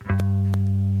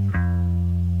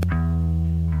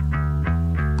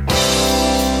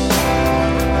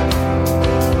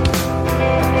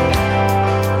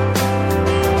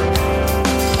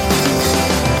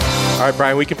right,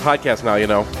 Brian, we can podcast now, you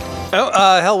know.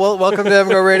 Hell, welcome to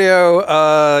MGO Radio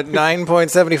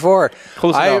 9.74.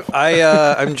 Close enough.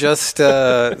 I'm just,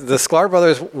 the Sklar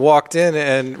brothers walked in,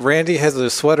 and Randy has a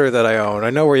sweater that I own. I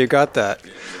know where you got that.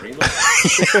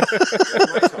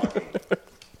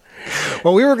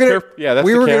 Well, we were going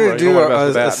to do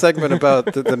a segment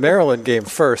about the Maryland game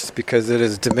first because it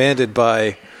is demanded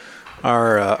by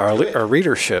our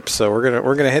readership. So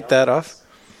we're gonna hit that off.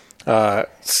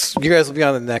 You guys will be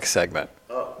on the next segment.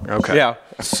 Okay. Yeah.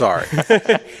 Sorry.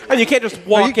 And you can't just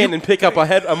walk in and pick up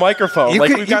a microphone.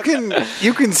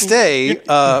 You can stay,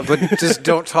 but just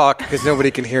don't talk because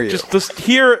nobody can hear you. Just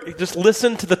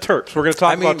listen to the Terps. We're going to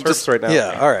talk about Terps right now.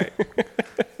 Yeah. All right.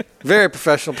 Very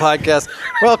professional podcast.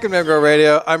 Welcome to MGO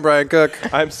Radio. I'm Brian Cook.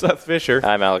 I'm Seth Fisher.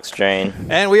 I'm Alex Jane.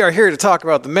 And we are here to talk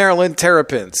about the Maryland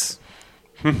Terrapins.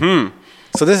 Mm-hmm.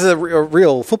 So this is a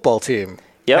real football team.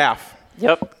 Yep. Half.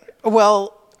 Yep.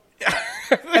 Well,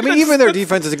 I mean, even their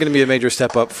defense is going to be a major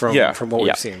step up from what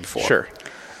we've seen before. Sure.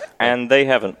 And they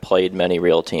haven't played many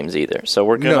real teams either. So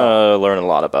we're going to learn a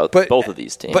lot about both of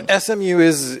these teams. But SMU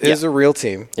is a real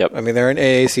team. Yep. I mean, they're an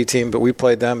AAC team, but we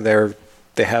played them.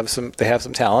 They have some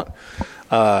talent.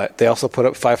 They also put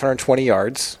up 520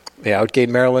 yards. They outgained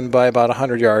Maryland by about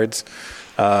 100 yards.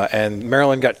 And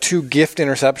Maryland got 2 gift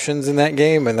interceptions in that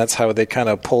game, and that's how they kind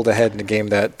of pulled ahead in a game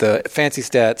that the fancy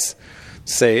stats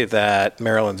say that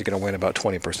Maryland's going to win about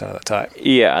 20% of the time.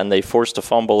 Yeah, and they forced a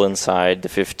fumble inside the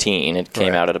 15. It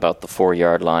came out at about the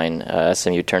 4-yard line.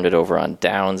 SMU turned it over on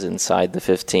downs inside the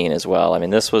 15 as well. I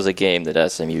mean, this was a game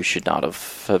that SMU should not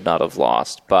have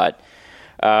lost. But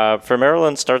for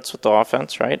Maryland, starts with the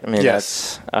offense, right? I mean,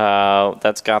 yes.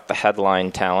 That's got the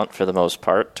headline talent for the most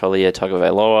part. Taulia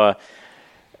Tagovailoa,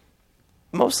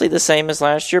 mostly the same as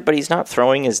last year, but he's not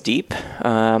throwing as deep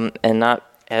and not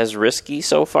as risky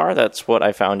so far. That's what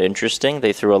I found interesting.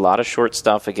 They threw a lot of short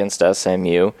stuff against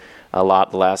SMU, a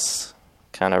lot less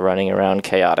kind of running around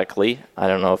chaotically. I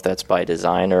don't know if that's by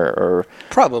design or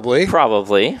Probably,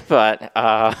 but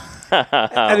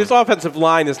and his offensive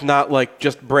line is not like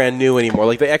just brand new anymore.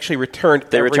 Like they actually returned.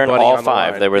 They returned all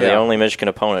 5. They were the only Michigan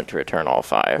opponent to return all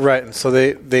 5. Right, and so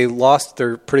they lost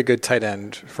their pretty good tight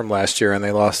end from last year, and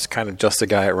they lost kind of just a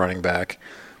guy at running back,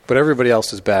 but everybody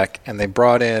else is back, and they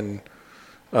brought in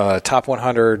top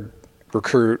 100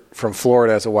 recruit from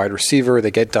Florida as a wide receiver.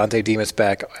 They get Dante Demas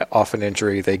back off an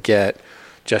injury. They get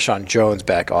Jeshaun Jones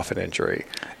back off an injury.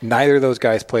 Neither of those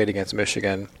guys played against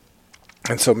Michigan.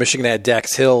 And so Michigan had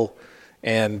Dax Hill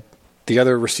and the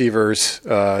other receivers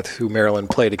who Maryland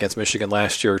played against Michigan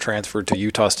last year transferred to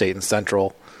Utah State and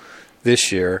Central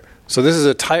this year. So this is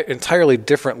an entirely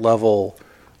different level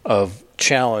of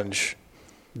challenge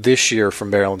this year from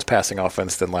Maryland's passing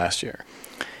offense than last year.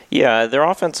 Yeah, their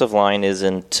offensive line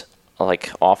isn't like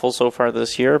awful so far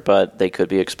this year, but they could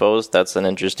be exposed. That's an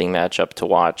interesting matchup to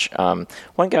watch. One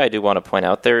guy I do want to point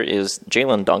out there is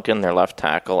Jalen Duncan, their left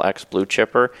tackle, ex-Blue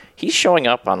Chipper. He's showing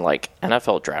up on like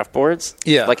NFL draft boards,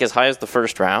 like as high as the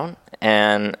first round,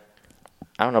 and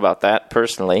I don't know about that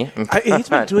personally. He's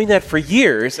been doing that for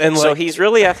years, and so he's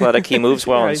really athletic. He moves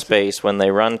well in space. When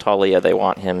they run Taulia, they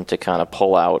want him to kind of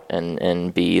pull out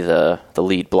and be the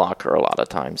lead blocker a lot of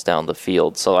times down the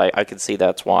field. So I could see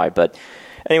that's why. But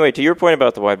anyway, to your point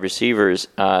about the wide receivers,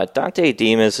 Dante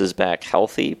Demas is back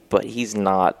healthy, but he's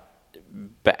not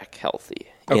back healthy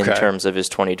in terms of his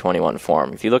 2021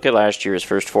 form. If you look at last year's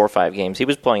first 4 or 5 games, he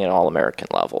was playing at All-American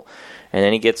level. And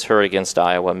then he gets hurt against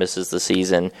Iowa, misses the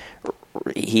season.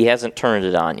 He hasn't turned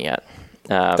it on yet.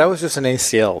 That was just an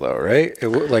ACL, though, right?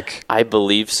 I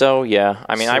believe so, yeah.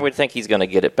 I mean, I would think he's going to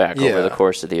get it back over the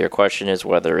course of the year. Question is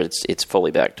whether it's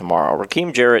fully back tomorrow.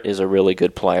 Raheem Jarrett is a really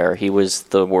good player. He was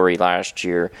the worry last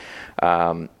year.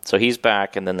 So he's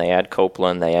back, and then they add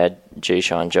Copeland, they add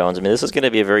Jeshaun Jones. I mean, this is going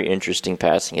to be a very interesting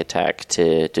passing attack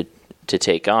to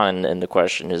take on, and the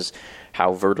question is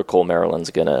how vertical Maryland's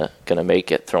gonna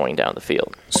make it throwing down the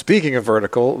field. Speaking of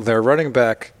vertical, their running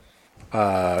back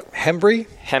Roman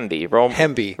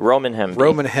Hemby.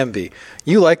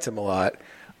 You liked him a lot.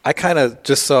 I kind of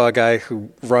just saw a guy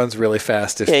who runs really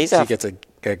fast if he gets a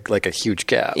huge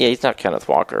gap. Yeah, he's not Kenneth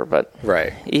Walker, but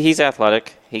he's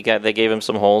athletic. They gave him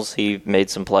some holes. He made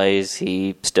some plays.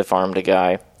 He stiff-armed a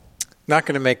guy. Not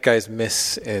going to make guys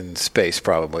miss in space,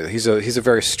 probably. He's a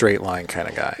very straight line kind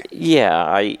of guy.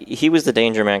 Yeah, he was the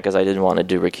danger man because I didn't want to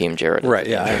do Raheem Jarrett. Right,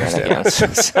 yeah, I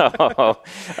understand. So,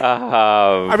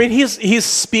 I mean, he's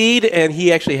speed and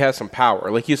he actually has some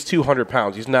power. Like he's 200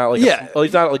 pounds. He's not like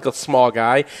he's not like a small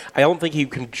guy. I don't think he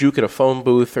can juke at a phone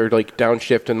booth or like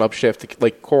downshift and upshift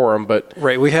like Corum. But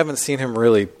we haven't seen him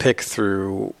really pick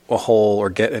through a hole or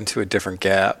get into a different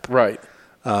gap. Right.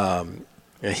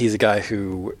 He's a guy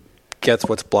who gets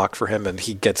what's blocked for him, and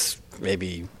he gets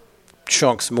maybe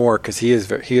chunks more because he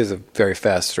is a very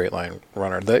fast straight line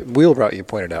runner. The wheel route you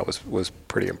pointed out was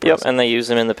pretty impressive. Yep, and they use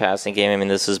him in the passing game. I mean,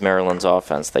 this is Maryland's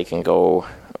offense. They can go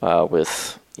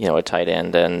with a tight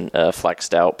end and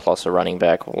flexed out plus a running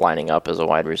back lining up as a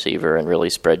wide receiver and really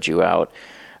spread you out.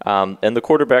 And the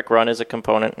quarterback run is a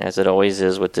component, as it always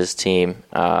is with this team.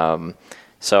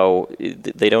 So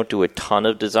they don't do a ton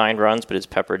of design runs, but it's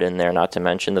peppered in there, not to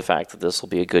mention the fact that this will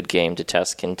be a good game to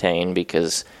test contain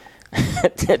because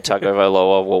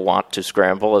Tagovailoa will want to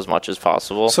scramble as much as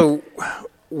possible. So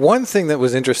one thing that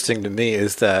was interesting to me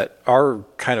is that our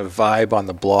kind of vibe on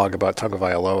the blog about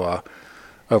Tagovailoa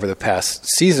over the past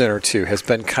season or two has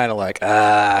been kind of like,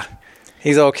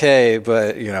 he's okay,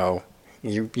 but,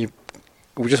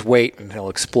 we just wait and he'll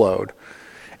explode.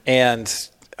 And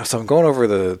so I'm going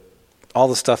over all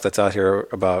the stuff that's out here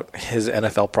about his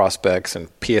NFL prospects and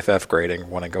PFF grading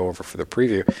when I go over for the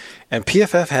preview. And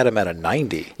PFF had him at a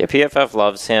 90. Yeah, PFF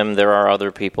loves him. There are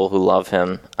other people who love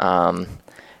him.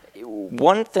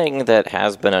 One thing that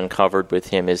has been uncovered with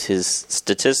him is his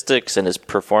statistics and his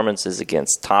performances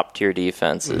against top-tier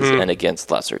defenses and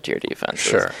against lesser-tier defenses.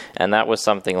 Sure. And that was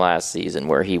something last season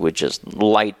where he would just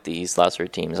light these lesser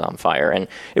teams on fire. And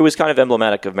it was kind of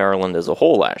emblematic of Maryland as a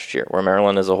whole last year, where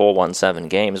Maryland as a whole won 7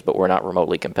 games, but we're not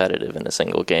remotely competitive in a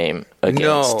single game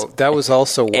against that was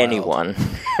also wild. anyone.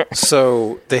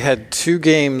 So they had 2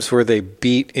 games where they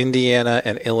beat Indiana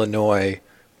and Illinois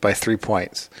by 3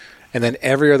 points. And then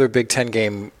every other Big Ten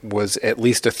game was at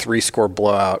least a 3-score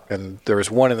blowout. And there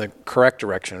was one in the correct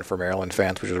direction for Maryland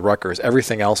fans, which was Rutgers.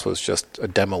 Everything else was just a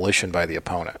demolition by the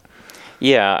opponent.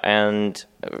 Yeah, and,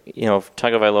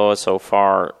 Tagovailoa so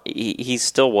far, he's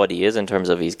still what he is in terms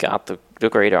of he's got the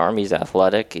great arm, he's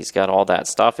athletic, he's got all that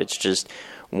stuff. It's just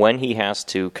when he has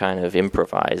to kind of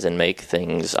improvise and make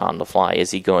things on the fly,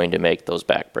 is he going to make those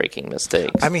back-breaking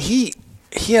mistakes? I mean, he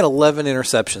had 11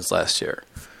 interceptions last year,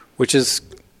 which is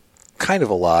kind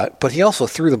of a lot, but he also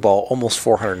threw the ball almost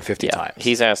 450 times.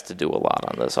 He's asked to do a lot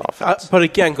on this offense. But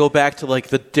again, go back to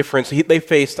the difference. They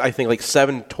faced, I think,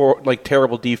 7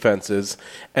 terrible defenses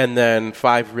and then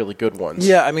 5 really good ones.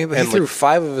 Yeah, I mean, but he threw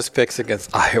 5 of his picks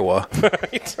against Iowa.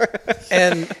 Right.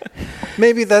 And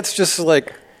maybe that's just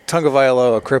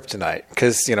Tagovailoa kryptonite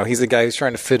because, he's the guy who's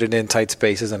trying to fit it in tight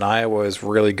spaces, and Iowa is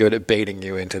really good at baiting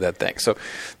you into that thing. So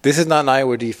this is not an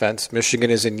Iowa defense. Michigan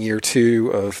is in year 2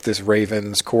 of this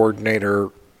Ravens coordinator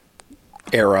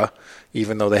era,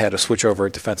 even though they had to switch over a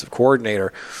defensive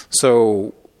coordinator.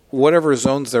 So whatever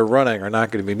zones they're running are not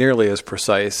going to be nearly as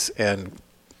precise and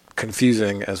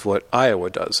confusing as what Iowa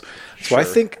does. So I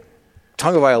think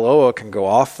Tagovailoa can go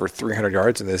off for 300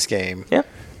 yards in this game. Yeah.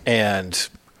 And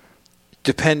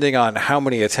depending on how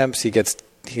many attempts he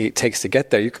takes to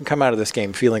get there, you can come out of this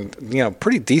game feeling,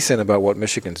 pretty decent about what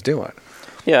Michigan's doing.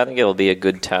 Yeah, I think it'll be a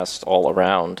good test all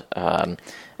around.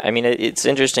 It's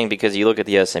interesting because you look at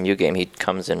the SMU game, he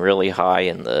comes in really high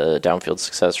in the downfield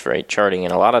success rate charting,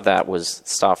 and a lot of that was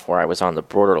stuff where I was on the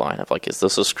borderline of is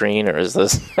this a screen or is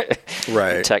this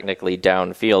right technically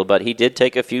downfield? But he did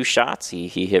take a few shots. He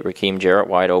hit Raheem Jarrett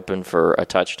wide open for a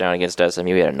touchdown against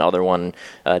SMU. He had another one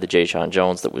to Jayshon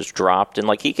Jones that was dropped, and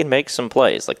he can make some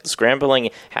plays. The scrambling,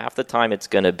 half the time it's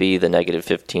going to be the negative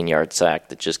 15-yard sack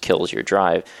that just kills your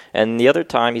drive, and the other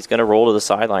time he's going to roll to the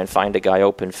sideline, find a guy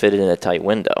open, fit it in a tight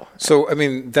window. So,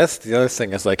 that's the other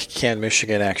thing is, can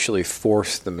Michigan actually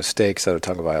force the mistakes out of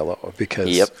Tagovailoa?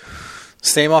 Because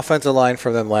same offensive line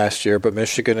from them last year, but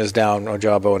Michigan is down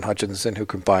Ojabo and Hutchinson, who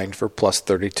combined for plus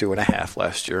 32.5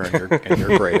 last year in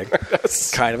your grading.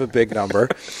 That's kind of a big number.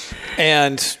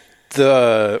 And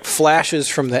the flashes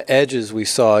from the edges we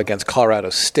saw against Colorado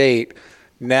State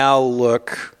now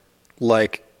look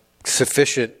like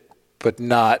sufficient, but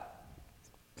not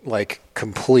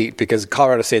complete, because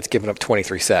Colorado State's given up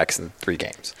 23 sacks in 3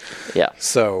 games. Yeah.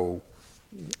 So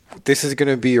this is going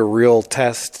to be a real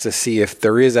test to see if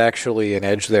there is actually an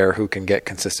edge there who can get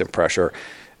consistent pressure.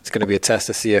 It's going to be a test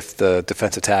to see if the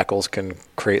defensive tackles can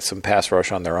create some pass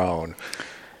rush on their own.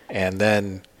 And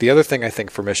then the other thing I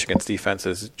think for Michigan's defense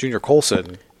is Junior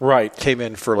Colson came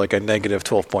in for a negative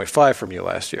 12.5 from you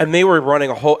last year. And they were running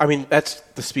a whole – that's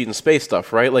the speed and space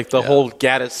stuff, right? Whole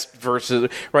Gaddis versus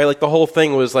 – right? The whole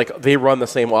thing was they run the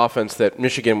same offense that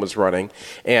Michigan was running,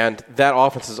 and that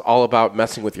offense is all about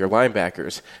messing with your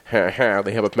linebackers. They have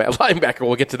a linebacker.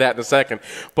 We'll get to that in a second.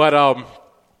 But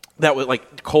that was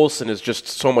Colson is just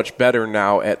so much better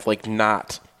now at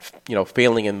not,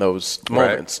 failing in those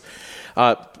moments.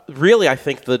 Right. Really, I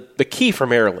think the key for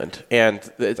Maryland, and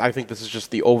I think this is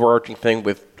just the overarching thing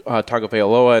with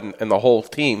Tagovailoa and the whole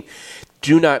team,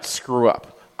 do not screw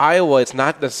up. Iowa, it's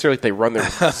not necessarily they run their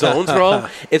zones wrong.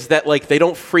 It's that like they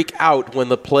don't freak out when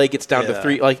the play gets down to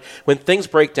 3. Like when things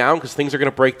break down, because things are going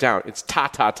to break down. It's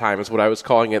ta-ta time is what I was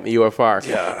calling it in the UFR.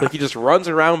 Yeah. Like he just runs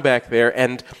around back there,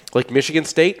 and like Michigan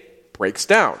State breaks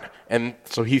down. And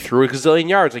so he threw a gazillion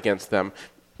yards against them.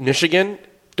 Michigan,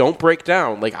 don't break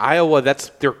down. Like Iowa, that's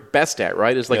they're best at,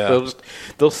 right? Is like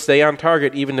they'll stay on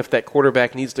target even if that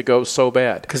quarterback needs to go so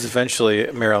bad. Because eventually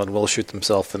Maryland will shoot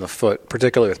themselves in the foot,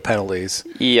 particularly with penalties.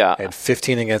 Yeah. They had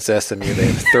 15 against SMU. They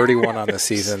have 31 on the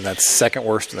season. That's second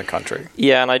worst in the country.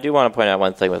 Yeah, and I do want to point out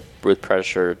one thing with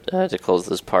pressure to close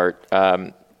this part.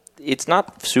 It's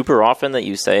not super often that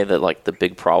you say that like the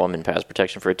big problem in pass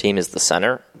protection for a team is the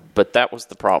center, but that was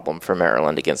the problem for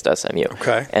Maryland against SMU.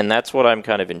 Okay. And that's what I'm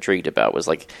kind of intrigued about was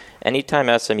like anytime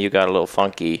SMU got a little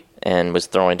funky and was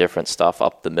throwing different stuff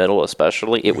up the middle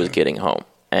especially, it was getting home.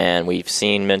 And we've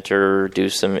seen Minter do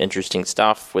some interesting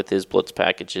stuff with his blitz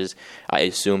packages. I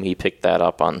assume he picked that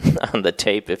up on the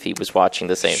tape if he was watching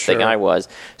the same thing I was.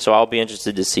 So I'll be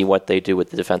interested to see what they do with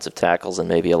the defensive tackles and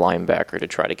maybe a linebacker to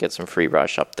try to get some free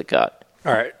rush up the gut.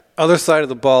 All right. Other side of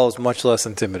the ball is much less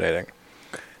intimidating.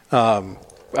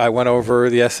 I went over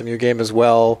the SMU game as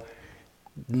well.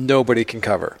 Nobody can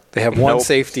cover. They have one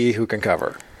safety who can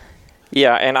cover.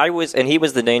 Yeah, and he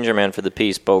was the danger man for the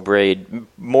piece, Bo Braid,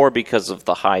 more because of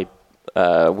the high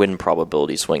win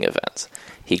probability swing events.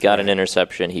 He got an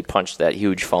interception, he punched that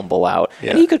huge fumble out,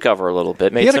 and he could cover a little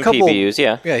bit, made some PBUs,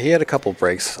 Yeah, he had a couple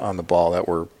breaks on the ball that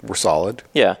were solid.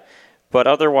 Yeah, but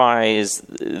otherwise,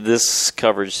 this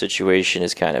coverage situation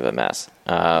is kind of a mess.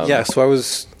 So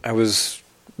I was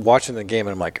watching the game,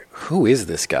 and I'm like, who is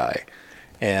this guy?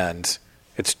 And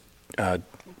it's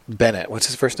Bennett. What's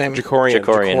his first name?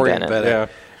 Jacorian Bennett. Yeah.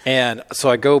 And so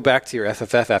I go back to your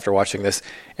FFF after watching this,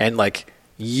 and like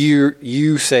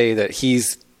you say that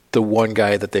he's the one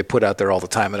guy that they put out there all the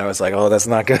time, and I was like, oh, that's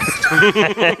not good.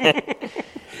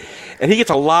 And he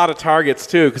gets a lot of targets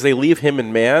too because they leave him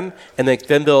in man, and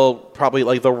then they'll probably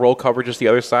they'll roll coverage just the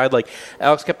other side. Like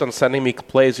Alex kept on sending me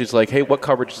plays. He's like, "Hey, what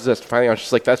coverage is this?" Finally, I was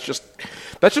just like, "That's just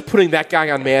putting that guy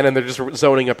on man, and they're just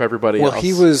zoning up everybody else." Well,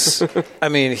 he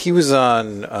was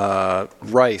on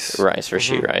Rice,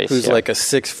 Rasheed Rice, who's like a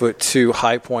 6'2"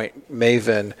 high point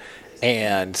maven,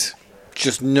 and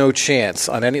just no chance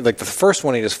on any. Like the first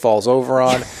one, he just falls over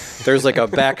on. There's like a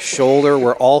back shoulder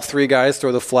where all three guys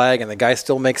throw the flag, and the guy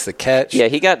still makes the catch. Yeah,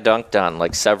 he got dunked on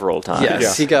like several times.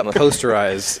 Yes, he got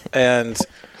posterized, and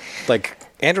like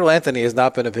Andrew Anthony has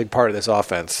not been a big part of this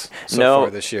offense so far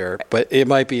this year, but it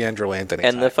might be Andrew Anthony.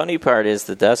 And the funny part is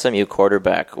that the SMU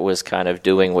quarterback was kind of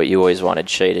doing what you always wanted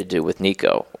Shea to do with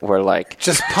Nico, where like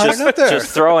just punting it there,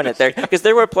 just throwing it there. Because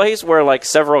there were plays where like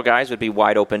several guys would be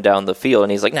wide open down the field,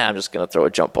 and he's like, "Nah, I'm just going to throw a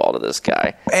jump ball to this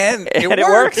guy," and it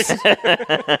works.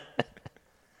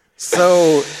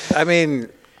 So, I mean,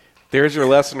 there's your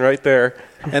lesson right there.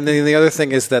 And then the other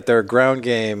thing is that their ground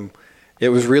game, it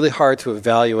was really hard to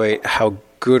evaluate how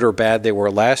good or bad they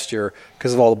were last year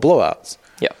because of all the blowouts.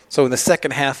 Yeah. So in the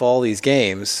second half of all these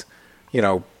games,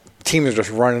 teams are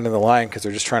just running in the line because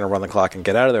they're just trying to run the clock and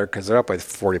get out of there because they're up by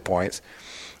 40 points.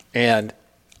 And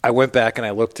I went back and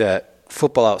I looked at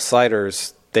Football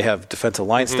Outsiders. They have defensive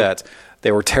line stats.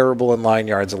 They were terrible in line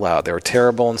yards allowed. They were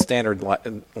terrible in standard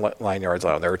line yards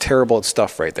allowed. They were terrible at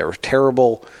stuff rate. They were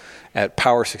terrible at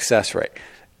power success rate.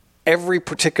 Every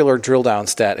particular drill down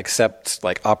stat except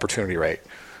like opportunity rate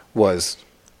was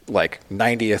like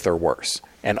 90th or worse.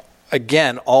 And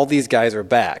again, all these guys are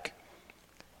back.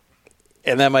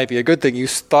 And that might be a good thing. You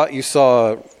thought you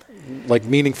saw like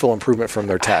meaningful improvement from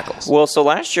their tackles. Well, so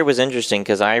last year was interesting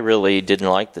because I really didn't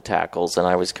like the tackles, and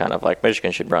I was kind of like,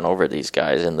 Michigan should run over these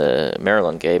guys in the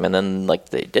Maryland game, and then like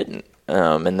they didn't.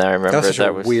 And I remember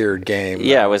that was a weird game.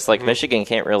 Yeah, it was like Michigan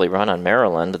can't really run on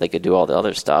Maryland. They could do all the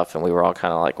other stuff, and we were all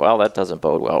kind of like, well, that doesn't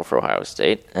bode well for Ohio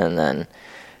State. And then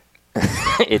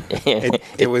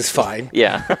it was fine.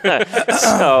 Yeah.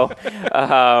 So,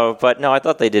 but no, I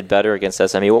thought they did better against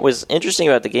SMU. What was interesting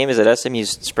about the game is that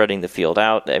SMU's spreading the field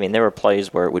out. I mean, there were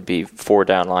plays where it would be 4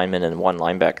 down linemen and 1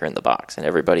 linebacker in the box, and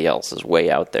everybody else is way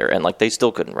out there. And like they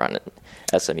still couldn't run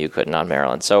it. SMU couldn't on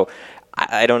Maryland. So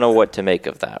I don't know what to make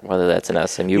of that. Whether that's an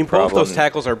SMU problem. Both those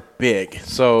tackles are big,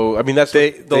 so I mean they'll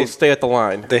stay at the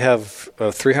line. They have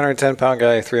a 310-pound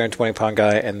guy, a 320-pound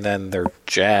guy, and then their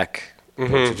jack,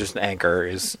 which is just an anchor,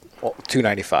 is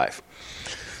 295.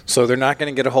 So they're not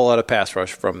going to get a whole lot of pass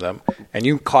rush from them. And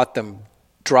you caught them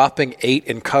dropping 8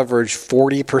 in coverage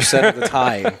 40% of the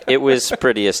time. It was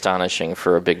pretty astonishing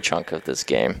for a big chunk of this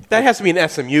game. That has to be an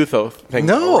SMU thing,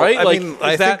 no, right?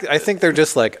 I think they're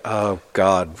just like, oh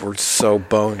God, we're so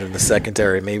boned in the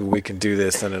secondary. Maybe we can do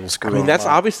this, and it'll screw. I mean, that's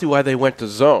obviously why they went to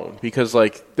zone, because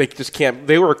they just can't.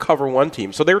 They were a cover 1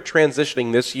 team, so they were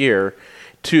transitioning this year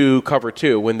to cover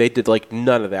 2 when they did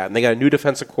none of that, and they got a new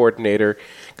defensive coordinator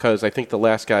because I think the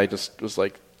last guy just was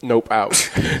like, nope, out.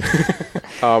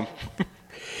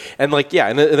 And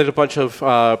and there's a bunch of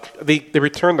they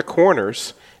returned the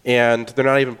corners, and they're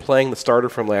not even playing the starter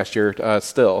from last year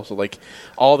still. So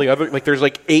all the other there's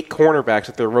 8 cornerbacks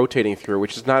that they're rotating through,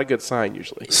 which is not a good sign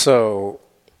usually. So,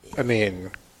 I mean,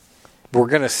 we're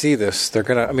gonna see this. They're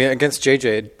gonna. I mean, against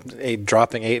JJ,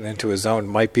 dropping 8 into his zone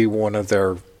might be one of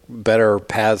their better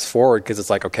paths forward, because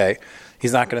it's okay,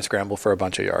 he's not going to scramble for a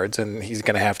bunch of yards, and he's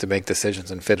going to have to make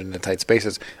decisions and fit into tight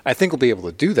spaces. I think we'll be able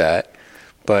to do that,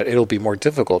 but it'll be more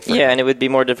difficult for him. And it would be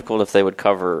more difficult if they would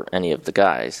cover any of the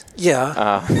guys.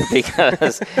 Yeah.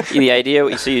 Because the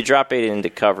idea, so you drop 8 into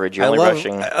coverage, you're only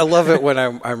rushing. I love it when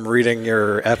I'm reading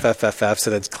your FFFFs,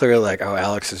 and it's clearly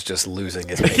Alex is just losing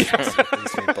his patience with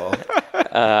these people.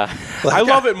 I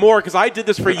love it more because I did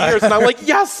this for years, and I'm like,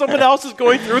 yes, someone else is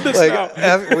going through this now.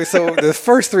 So the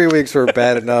first 3 weeks were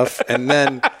bad enough, and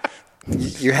then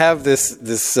you have this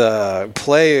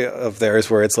play of theirs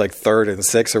where it's 3rd and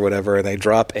 6 or whatever, and they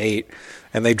drop 8,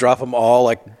 and they drop them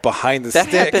all behind the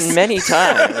sticks. That happened many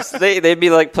times. They'd be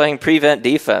playing prevent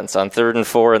defense on 3rd and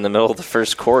 4 in the middle of the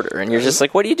first quarter, and you're just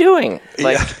what are you doing?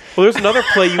 Well, there's another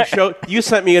play you showed. You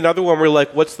sent me another one where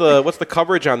what's the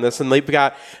coverage on this? And they've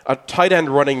got a tight end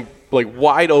running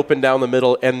wide open down the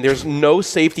middle, and there's no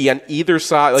safety on either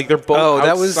side. They're both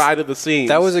outside of the seams.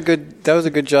 That was a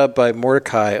good job by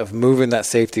Mordecai of moving that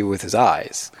safety with his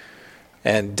eyes.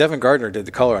 And Devin Gardner did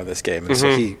the color on this game, and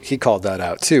so he called that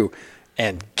out too.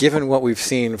 And given what we've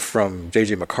seen from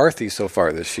J.J. McCarthy so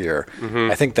far this year,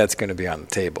 I think that's going to be on the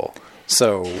table.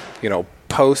 So,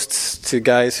 posts to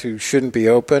guys who shouldn't be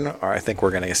open, I think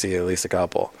we're going to see at least a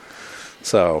couple.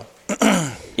 So,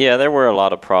 yeah, there were a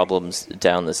lot of problems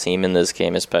down the seam in this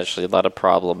game, especially a lot of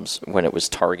problems when it was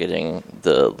targeting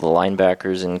the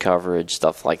linebackers in coverage,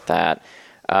 stuff like that.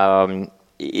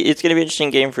 It's going to be an interesting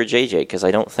game for JJ because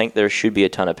I don't think there should be a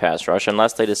ton of pass rush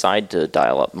unless they decide to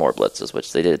dial up more blitzes,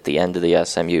 which they did at the end of the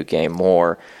SMU game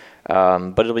more.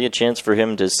 But it'll be a chance for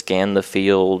him to scan the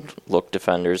field, look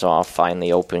defenders off, find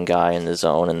the open guy in the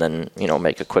zone, and then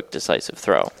make a quick, decisive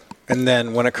throw. And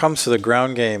then when it comes to the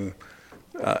ground game,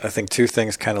 I think 2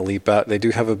 things kind of leap out. They do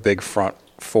have a big front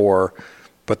 4,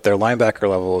 but their linebacker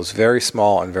level is very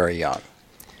small and very young.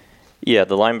 Yeah,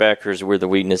 the linebackers were the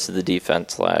weakness of the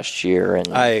defense last year,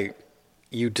 and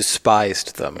you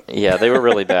despised them. Yeah, they were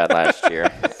really bad last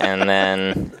year, and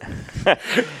then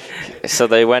so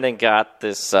they went and got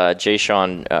this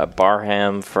Jayshon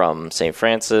Barham from St.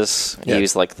 Francis. He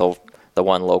was the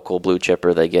one local blue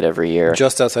chipper they get every year,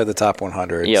 just outside the top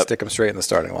 100. Yep. Stick him straight in the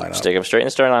starting lineup. Stick him straight in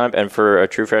the starting lineup, and for a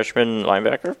true freshman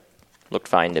linebacker, looked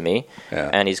fine to me. Yeah.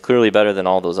 And he's clearly better than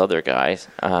all those other guys.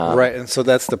 Right, and so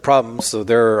that's the problem. So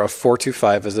they're a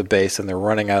 4.25 as a base, and they're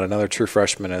running out another true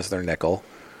freshman as their nickel,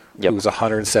 who's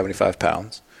 175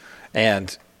 pounds.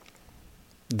 And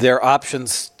their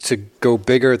options to go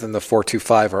bigger than the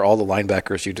 4.25 are all the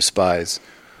linebackers you despise,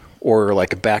 or a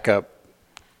backup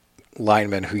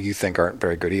linemen who you think aren't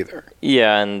very good either.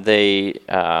 Yeah, and they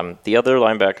the other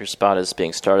linebacker spot is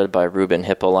being started by Ruben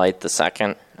Hippolyte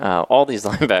II. All these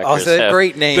linebackers have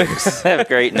great names. Have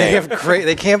great names.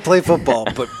 They can't play football,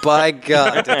 but by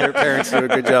God, did their parents do a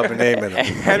good job of naming them.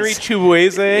 Henry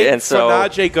Chukwueze and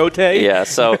Fanaje Gote. Yeah,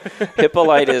 so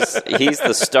Hippolyte he's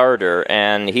the starter,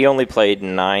 and he only played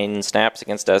 9 snaps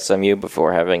against SMU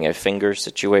before having a finger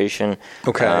situation.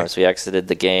 Okay. So he exited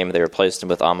the game. They replaced him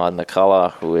with Ahmad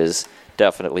McCullough, who is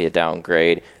definitely a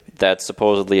downgrade. That's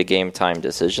supposedly a game-time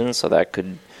decision, so that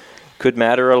could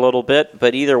matter a little bit,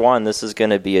 but either one, this is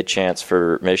going to be a chance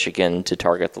for Michigan to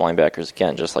target the linebackers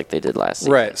again, just like they did last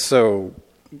season. Right, so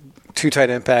 2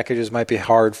 tight end packages might be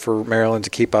hard for Maryland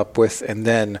to keep up with, and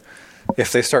then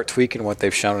if they start tweaking what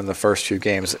they've shown in the first 2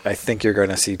 games, I think you're going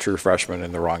to see true freshmen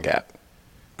in the wrong gap.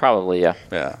 Probably, yeah.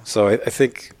 Yeah, so I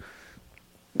think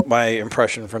my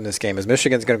impression from this game is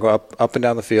Michigan's going to go up and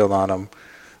down the field on them.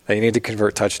 They need to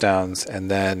convert touchdowns, and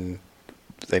then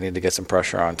they need to get some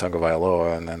pressure on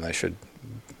Tagovailoa, and then they should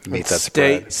meet that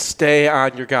spread. Stay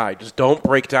on your guy. Just don't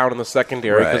break down in the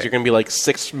secondary because you're going to be like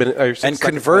 6 minutes. Or 6 and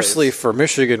conversely, for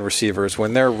Michigan receivers,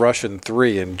 when they're rushing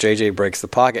 3 and JJ breaks the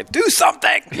pocket, do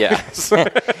something. Yeah.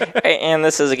 And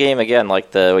this is a game again,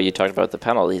 like what you talked about the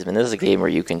penalties. I mean, this is a game where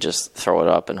you can just throw it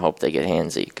up and hope they get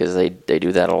handsy because they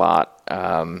do that a lot.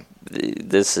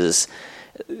 This is.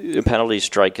 Penalties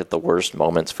strike at the worst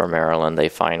moments for Maryland. They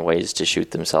find ways to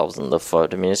shoot themselves in the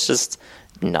foot. I mean, it's just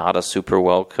not a super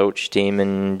well-coached team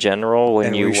in general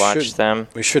when you watch them.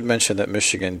 We should mention that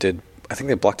Michigan did, I think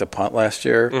they blocked a punt last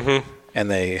year,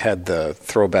 and they had the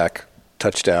throwback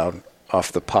touchdown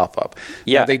off the pop-up.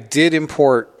 Yeah. Now, they did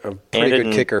import a pretty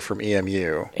good kicker from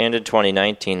EMU. And in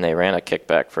 2019, they ran a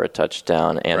kickback for a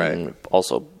touchdown and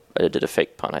also did a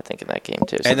fake punt, I think, in that game,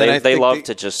 too. So and they love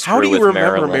to just screw with Maryland. How do you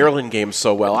remember Maryland. Maryland games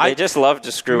so well? They just love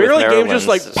to screw with Maryland. Maryland games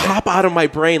just pop out of my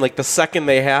brain the second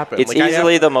they happen. It's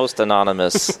easily the most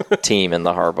anonymous team in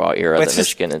the Harbaugh era that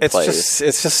Michigan had played. It's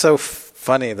just so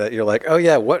funny that you're like, oh,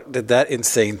 yeah, what did that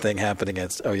insane thing happen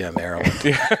against? Oh, yeah,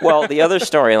 Maryland. Well, the other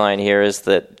storyline here is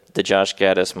that the Josh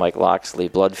Gaddis, Mike Locksley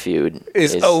blood feud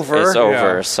is over.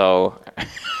 Yeah. So...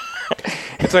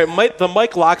 It's like the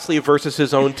Mike Locksley versus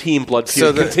his own team blood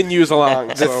feud continues along.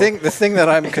 The thing that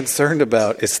I'm concerned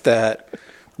about is that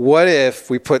what if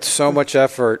we put so much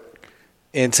effort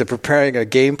into preparing a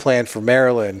game plan for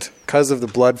Maryland because of the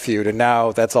blood feud, and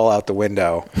now that's all out the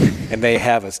window, and they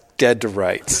have us dead to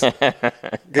rights.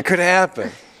 It could happen.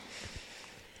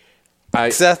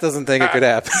 Seth doesn't think it could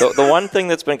happen. The one thing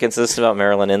that's been consistent about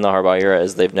Maryland in the Harbaugh era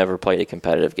is they've never played a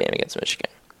competitive game against Michigan.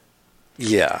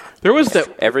 Yeah. There was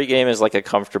every game is like a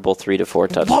comfortable 3 to 4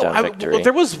 touchdown victory.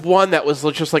 There was one that was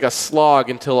just like a slog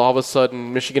until all of a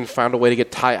sudden Michigan found a way to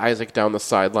get Ty Isaac down the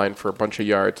sideline for a bunch of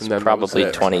yards, and then probably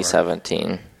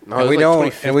 2017. No, and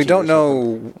we don't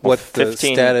know what the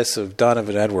status of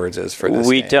Donovan Edwards is for this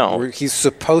game. Don't. He's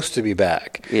supposed to be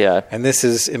back. Yeah. And this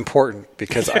is important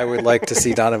because I would like to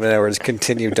see Donovan Edwards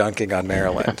continue dunking on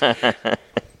Maryland.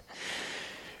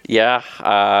 Yeah.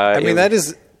 I mean, that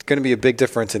is going to be a big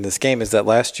difference in this game is that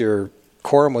last year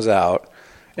Corum was out.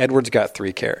 Edwards got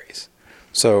 3 carries.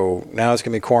 So now it's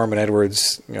going to be Corum and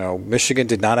Edwards. Michigan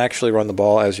did not actually run the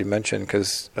ball, as you mentioned,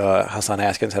 because Hassan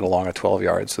Haskins had a long of 12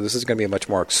 yards. So this is going to be a much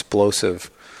more explosive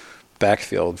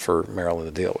backfield for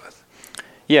Maryland to deal with.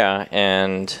 Yeah,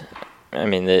 and I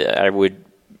mean, I would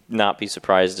not be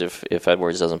surprised if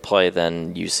Edwards doesn't play,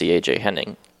 then you see A.J.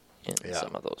 Henning in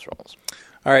some of those roles.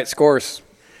 All right, scores.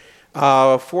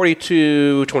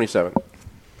 42-27.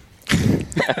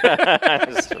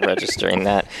 Just registering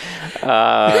that. Is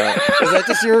that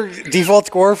just your default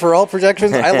score for all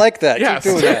projections? I like that. Yes.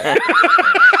 Keep doing that.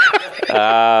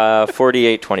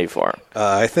 48-24.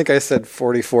 I think I said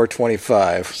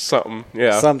 44-25. Something,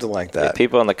 yeah. Something like that.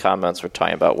 People in the comments were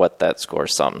talking about what that score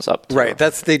sums up to. Right.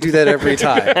 They do that every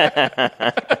time.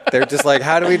 They're just like,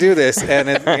 how do we do this? And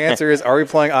the answer is, are we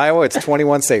playing Iowa? It's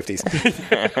 21 safeties. All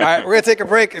right, we're going to take a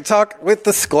break and talk with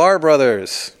the Sklar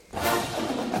brothers.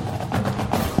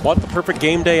 Want the perfect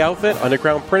game day outfit?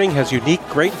 Underground Printing has unique,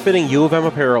 great-fitting U of M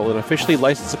apparel and officially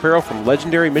licensed apparel from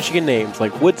legendary Michigan names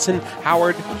like Woodson,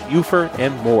 Howard, Ufer,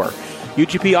 and more.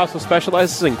 UGP also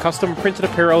specializes in custom printed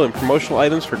apparel and promotional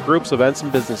items for groups, events,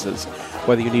 and businesses.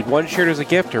 Whether you need 1 shirt as a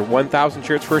gift or 1,000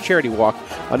 shirts for a charity walk,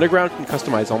 Underground can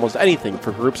customize almost anything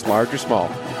for groups large or small.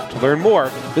 To learn more,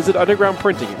 visit Underground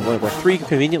Printing at one of our 3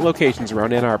 convenient locations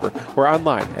around Ann Arbor or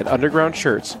online at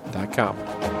undergroundshirts.com.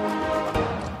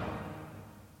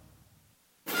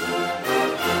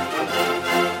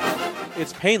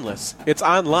 It's painless. It's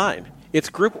online. It's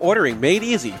group ordering made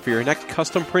easy for your next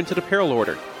custom printed apparel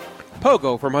order.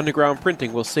 Pogo from Underground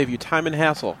Printing will save you time and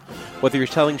hassle. Whether you're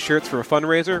selling shirts for a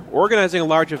fundraiser, organizing a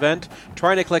large event,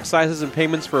 trying to collect sizes and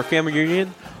payments for a family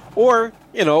reunion, or,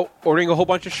 ordering a whole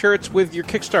bunch of shirts with your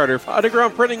Kickstarter,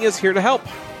 Underground Printing is here to help.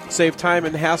 Save time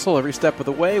and hassle every step of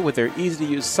the way with their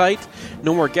easy-to-use site.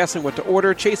 No more guessing what to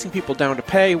order, chasing people down to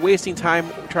pay, wasting time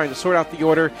trying to sort out the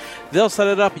order. They'll set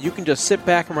it up, and you can just sit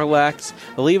back and relax.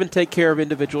 They'll even take care of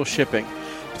individual shipping.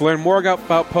 To learn more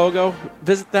about Pogo,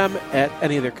 visit them at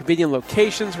any of their convenient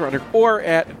locations or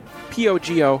at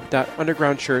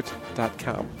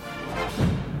pogo.undergroundshirts.com.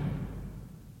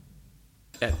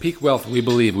 At Peak Wealth, we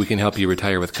believe we can help you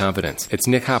retire with confidence. It's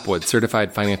Nick Hopwood,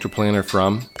 certified financial planner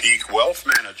from Peak Wealth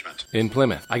Management. in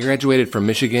Plymouth. I graduated from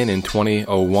Michigan in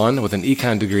 2001 with an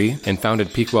econ degree and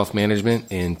founded Peak Wealth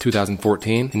Management in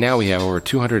 2014. And now we have over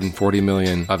 $240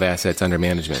 million of assets under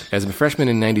management. As a freshman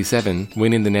in 97,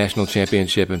 winning the national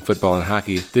championship in football and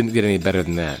hockey didn't get any better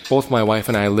than that. Both my wife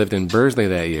and I lived in Bursley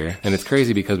that year, and it's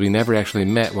crazy because we never actually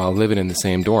met while living in the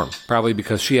same dorm. Probably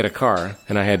because she had a car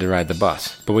and I had to ride the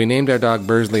bus. But we named our dog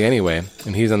Bursley anyway,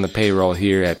 and he's on the payroll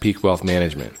here at Peak Wealth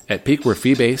Management. At Peak, we're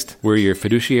fee-based. We're your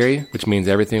fiduciary, which means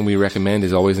everything we recommend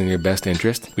is always in your best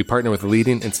interest. We partner with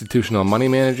leading institutional money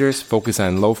managers, focus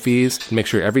on low fees, and make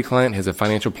sure every client has a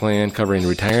financial plan covering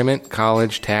retirement,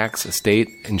 college, tax, estate,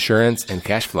 insurance, and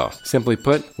cash flow. Simply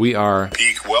put, we are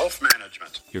Peak Wealth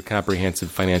Management, your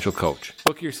comprehensive financial coach.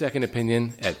 Book your second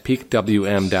opinion at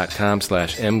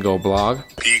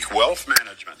peakwm.com/mgoblog. Peak Wealth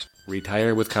Management.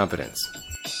 Retire with confidence.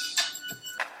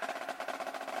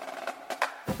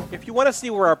 If you want to see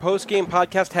where our post-game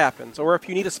podcast happens, or if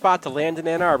you need a spot to land in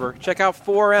Ann Arbor, check out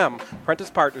 4M, Prentice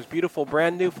Partners' beautiful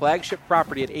brand new flagship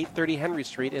property at 830 Henry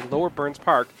Street in Lower Burns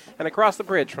Park and across the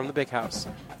bridge from the Big House.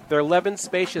 Their 11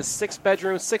 spacious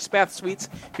 6-bedroom, 6-bath suites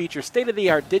feature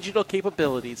state-of-the-art digital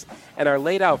capabilities and are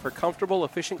laid out for comfortable,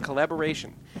 efficient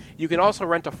collaboration. You can also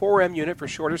rent a 4M unit for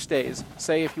shorter stays,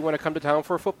 say if you want to come to town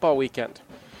for a football weekend.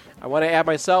 I want to add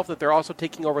myself that they're also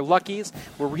taking over Lucky's.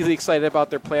 We're really excited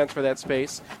about their plans for that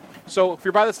space. So if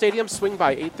you're by the stadium, swing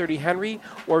by 830 Henry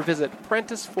or visit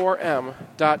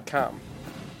Prentice4M.com.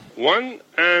 1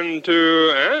 and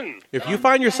 2 and... If you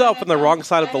find yourself on the wrong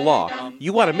side of the law,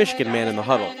 you want a Michigan man in the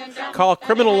huddle. Call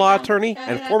criminal law attorney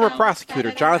and former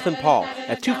prosecutor Jonathan Paul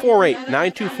at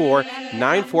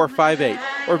 248-924-9458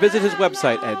 or visit his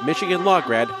website at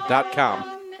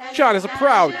michiganlawgrad.com. John is a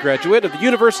proud graduate of the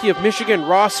University of Michigan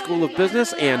Ross School of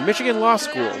Business and Michigan Law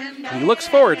School, and he looks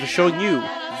forward to showing you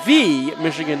the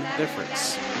Michigan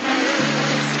difference.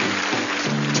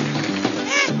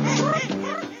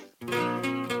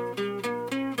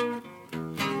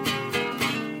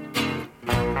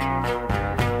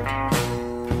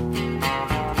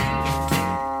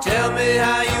 Tell me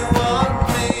how you want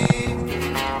me.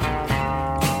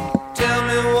 Tell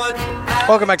me what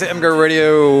Welcome back to MGO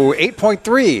Radio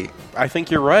 8.3. I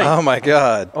think you're right. Oh, my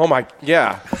God. Oh, my,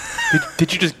 yeah.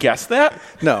 Did you just guess that?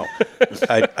 No,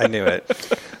 I knew it.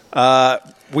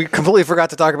 We completely forgot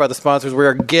to talk about the sponsors. We're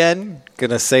again going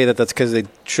to say that that's because they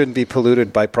shouldn't be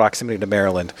polluted by proximity to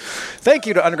Maryland. Thank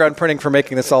you to Underground Printing for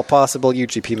making this all possible.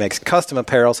 UGP makes custom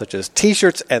apparel such as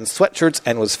T-shirts and sweatshirts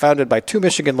and was founded by 2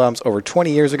 Michigan alums over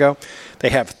 20 years ago. They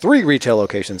have 3 retail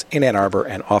locations in Ann Arbor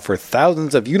and offer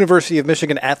thousands of University of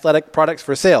Michigan athletic products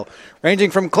for sale,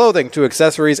 ranging from clothing to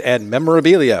accessories and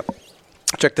memorabilia.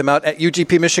 Check them out at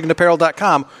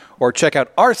ugpmichiganapparel.com or check out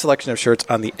our selection of shirts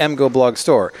on the MGO blog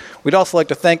store. We'd also like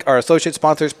to thank our associate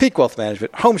sponsors, Peak Wealth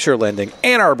Management, Homeshare Lending,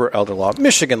 Ann Arbor Elder Law,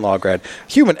 Michigan Law Grad,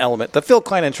 Human Element, the Phil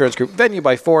Klein Insurance Group, Venue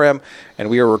by 4M, and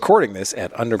we are recording this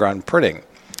at Underground Printing.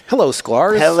 Hello,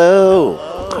 Sklar. Hello.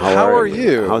 How are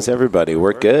you? How's everybody?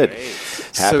 We're good.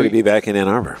 Happy to be back in Ann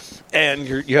Arbor. And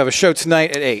you have a show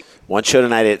tonight at 8. One show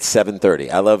tonight at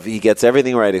 7:30. I love he gets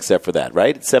everything right except for that,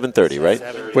 right? It's 7:30,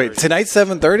 right? Wait, tonight's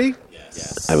 7:30?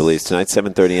 Yes. I believe tonight's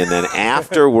 7:30, and then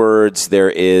afterwards there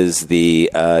is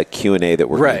the Q&A that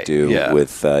we're going to do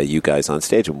with you guys on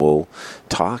stage, and we'll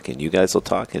talk, and you guys will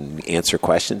talk and answer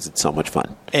questions. It's so much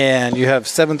fun. And you have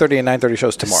 7:30 and 9:30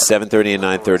 shows tomorrow. 7:30 and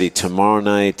 9:30 tomorrow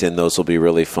night, and those will be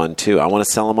really fun too. I want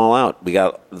to sell them all out. We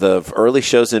got the early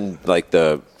shows in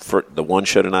for the one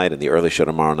show tonight and the early show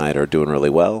tomorrow night are doing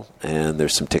really well, and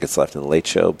there's some tickets left in the late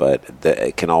show, but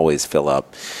it can always fill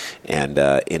up. And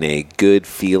in a good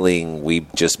feeling, we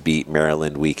just beat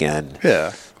Maryland weekend.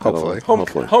 Yeah, hopefully.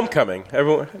 Homecoming.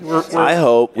 Everyone. I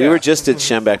hope. Yeah. We were just at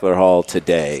Schembeckler Hall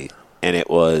today, and it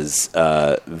was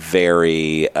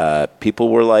very. People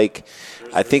were like,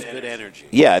 I think, good energy.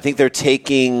 Yeah, I think they're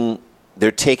taking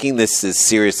this as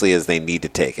seriously as they need to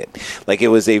take it. Like, it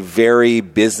was a very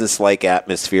business-like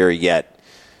atmosphere, yet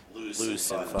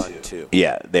loose and fun too.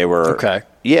 Yeah, they were. Okay.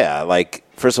 Yeah, like,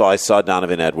 first of all, I saw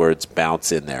Donovan Edwards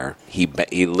bounce in there. He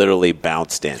literally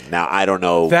bounced in. Now, I don't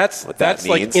know what that means. That's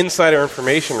like insider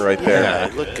information right there. Yeah,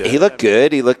 he looked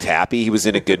good. He looked happy. He was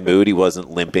in a good mood. He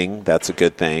wasn't limping. That's a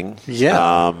good thing.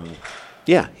 Yeah.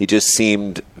 Yeah, he just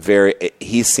seemed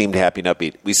he seemed happy and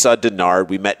upbeat. We saw Denard.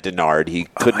 We met Denard. He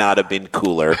could not have been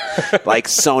cooler. Like,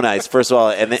 so nice. First of all,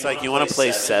 and it's like, you want to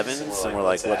play sevens? And we're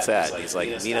like, what's that? And he's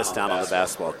like, meet us down on the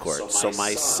basketball court. So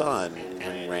my son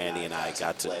and Randy and I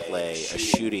got to play a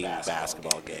shooting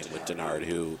basketball game with Denard,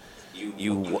 who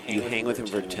you hang with him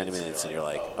for 10 minutes and you're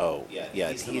like, oh,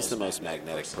 yeah, he's the most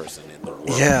magnetic person in the world.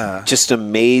 Yeah. Just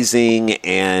amazing.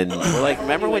 And We're like,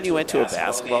 remember when you went to a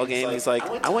basketball game? He's like,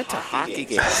 I went to hockey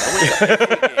games.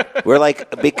 we're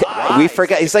like, we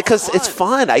forgot. He's like, because it's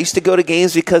fun. I used to go to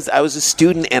games because I was a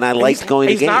student and I liked going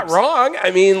to games. He's not wrong.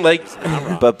 I mean, like,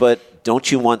 but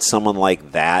don't you want someone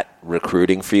like that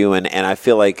recruiting for you? And I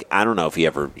feel like, I don't know if he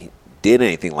ever did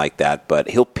anything like that, but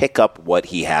he'll pick up what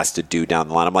he has to do down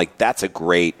the line. I'm like, that's a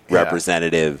great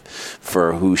representative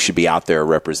for who should be out there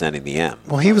representing the M.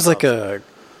 Well, he was like I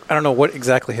don't know what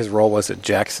exactly his role was at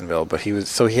Jacksonville, but he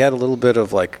had a little bit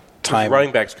of like time.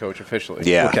 Running backs coach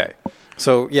officially. Yeah. Okay.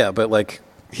 So, yeah, but like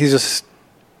he's just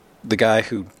the guy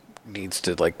who needs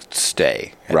to like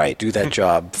stay and do that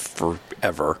job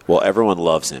forever. Well, everyone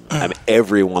loves him. I mean,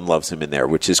 everyone loves him in there,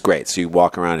 which is great. So you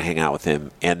walk around and hang out with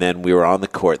him. And then we were on the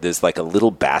court. There's like a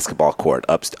little basketball court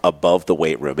up above the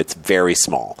weight room. It's very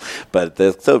small, but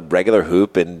the regular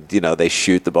hoop, and they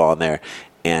shoot the ball in there.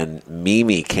 And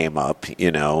Mimi came up,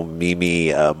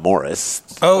 Mimi Morris.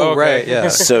 Oh, right, yeah.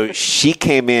 So she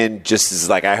came in just as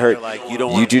like, I heard, like,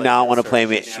 you do not want to play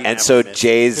me. And so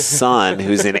Jay's son,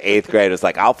 who's in 8th grade, was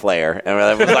like, I'll play her. And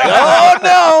we're like,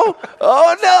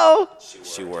 oh no.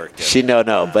 She worked it. She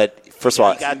no. But first of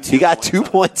all, he got 2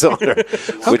 points on her,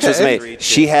 which was amazing.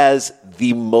 She has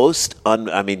the most,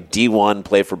 D1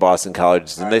 played for Boston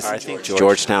College, I think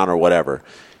Georgetown or whatever.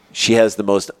 She has the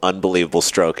most unbelievable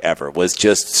stroke ever. Was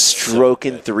just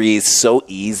stroking threes so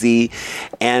easy.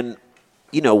 And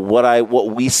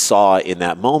what we saw in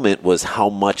that moment was how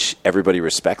much everybody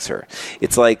respects her.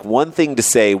 It's like one thing to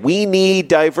say we need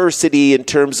diversity in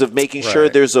terms of making sure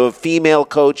there's a female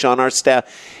coach on our staff.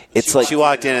 It's like she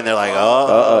walked in and they're like,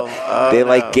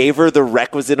 they gave her the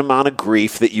requisite amount of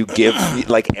grief that you give,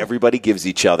 like everybody gives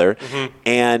each other,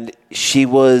 and she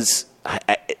was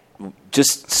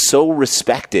just so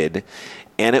respected,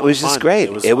 and it was just great.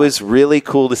 It was really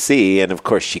cool to see, and of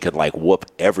course she could like whoop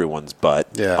everyone's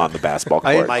butt on the basketball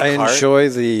court. I enjoy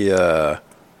the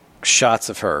shots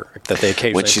of her that they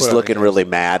occasionally when she's looking really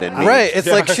mad and mean. Right. It's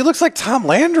like she looks like Tom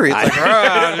Landry. It's like,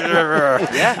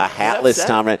 a hatless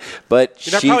Tom Landry. But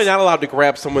you're probably not allowed to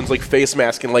grab someone's like face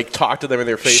mask and like talk to them in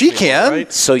their face. She can.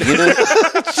 Right? So she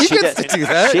gets to do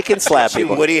that. She can slap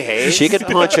people. Woody Hayes. She can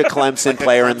punch a Clemson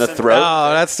player in the throat.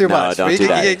 No, that's too much. No, don't do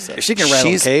that. She can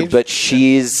rattle a cage. But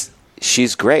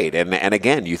she's great, and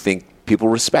again, you think. People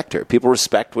respect her. People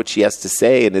respect what she has to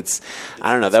say, and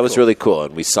I don't know. That was really cool.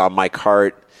 And we saw Mike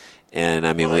Hart, and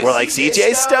I mean, we're like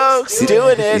CJ Stokes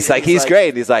doing it. He's like, he's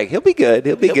great. He's like, he'll be good.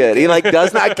 He'll be good. He like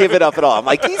does not give it up at all. I'm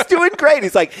like, he's doing great.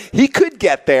 He's like, he could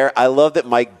get there. I love that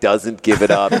Mike doesn't give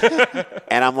it up,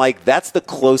 and I'm like, that's the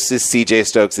closest CJ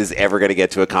Stokes is ever going to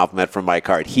get to a compliment from Mike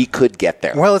Hart. He could get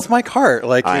there. Well, it's Mike Hart.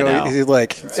 Like, I know. He's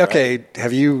like, okay,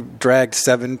 have you dragged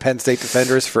 7 Penn State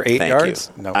defenders for 8 yards?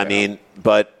 No, I mean,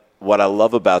 but. What I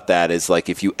love about that is, like,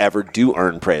 if you ever do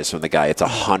earn praise from the guy, it's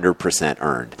 100%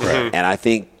 earned. Right. And I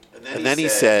think... And then he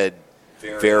said,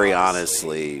 very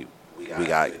honestly, we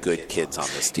got good kids on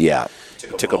this team. Yeah.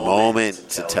 It took a moment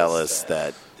to tell us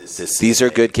that these are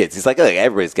good kids. He's like, look,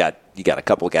 everybody's got... You got a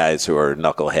couple guys who are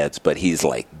knuckleheads, but he's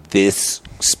like, this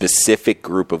specific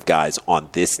group of guys on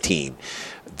this team...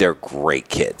 They're great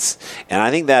kids. And I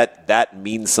think that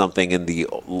means something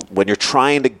when you're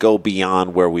trying to go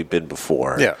beyond where we've been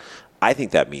before. Yeah. I think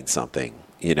that means something,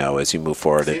 as you move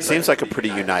forward. It seems like a pretty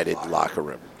united locker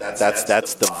room. That's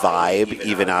the vibe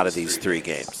even out of these 3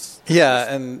 games.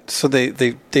 Yeah, and so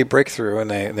they break through and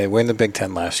they win the Big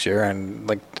Ten last year, and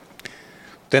like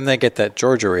then they get that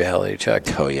Georgia reality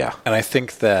check. Oh yeah. And I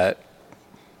think that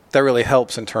really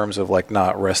helps in terms of like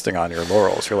not resting on your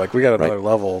laurels. You're like, we got another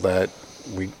level that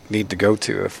we need to go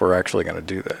to if we're actually going to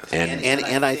do this.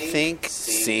 And I think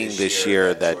seeing this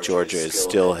year that Georgia is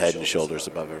still head and shoulders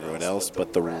above everyone else,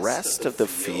 but the rest of the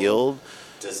field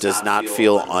does not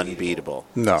feel unbeatable.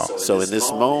 No. So in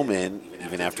this moment,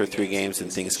 even after 3 games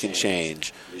and things can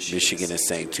change, Michigan is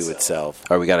saying to itself,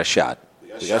 all right, we got a shot.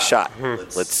 We got a shot.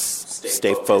 Let's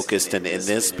stay focused in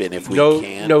this spin if we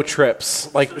can. No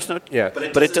trips. Like there's no. Yeah.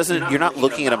 But it doesn't. You're not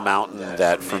looking at a mountain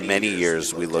that for many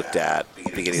years we looked at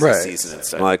beginning of the season and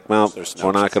stuff. Like, well,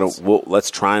 we're not going to. Let's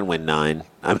try and win 9.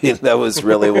 I mean, that was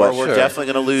really what. Or we're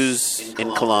definitely going to lose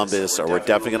in Columbus, or we're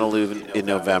definitely going to lose in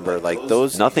November. Like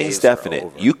those. Nothing's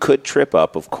definite. You could trip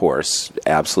up, of course,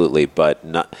 absolutely, but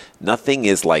nothing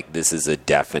is like this is a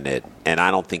definite. And I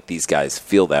don't think these guys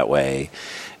feel that way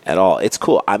at all. It's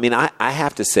cool. I mean, I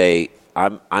have to say,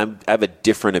 I have a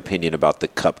different opinion about the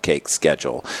cupcake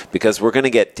schedule because we're going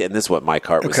to get, and this is what Mike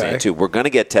Hart was saying too, we're going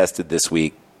to get tested this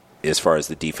week as far as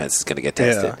the defense is going to get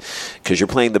tested, because you're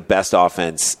playing the best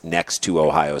offense next to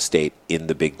Ohio State in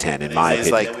the Big Ten, in my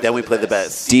opinion. Like, then we play the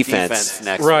best defense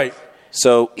next. Right.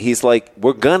 So he's like,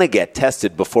 we're going to get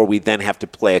tested before we then have to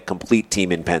play a complete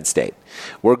team in Penn State.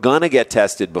 We're going to get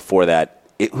tested before that.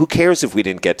 Who cares if we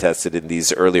didn't get tested in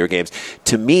these earlier games?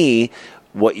 To me,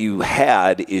 what you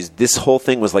had is this whole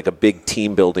thing was like a big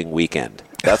team-building weekend.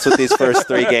 That's what these first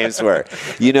 3 games were,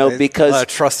 because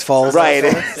trust falls, right?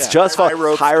 It's trust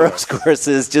falls, high ropes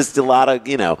courses, just a lot of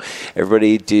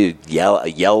everybody do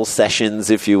yell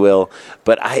sessions, if you will.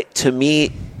 But to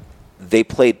me, they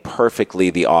played perfectly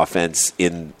the offense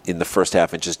in the first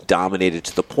half and just dominated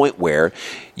to the point where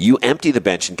you empty the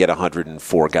bench and get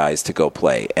 104 guys to go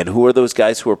play. And who are those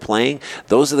guys who are playing?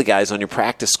 Those are the guys on your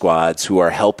practice squads who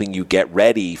are helping you get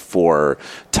ready for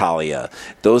Thalia.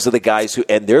 Those are the guys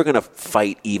and they're going to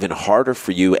fight even harder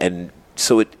for you. And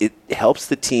so it helps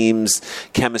the team's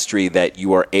chemistry that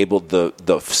you are able,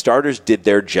 the starters did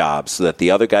their job so that the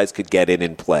other guys could get in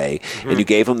and play, and you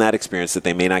gave them that experience that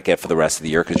they may not get for the rest of the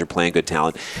year because you're playing good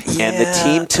talent. And the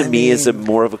team, to me, is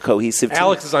more of a cohesive team.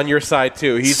 Alex is on your side,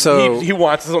 too. He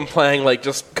wants them playing like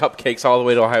just cupcakes all the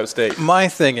way to Ohio State. My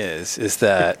thing is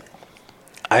that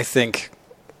I think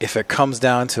if it comes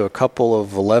down to a couple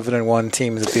of 11-1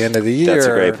 teams at the end of the year, that's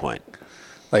a great point.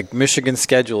 Like, Michigan's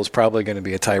schedule is probably going to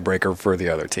be a tiebreaker for the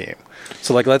other team.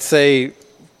 So, like, let's say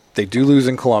they do lose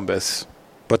in Columbus,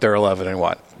 but they're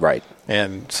 11-1. Right.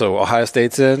 And so Ohio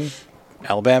State's in,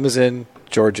 Alabama's in,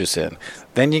 Georgia's in.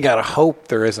 Then you got to hope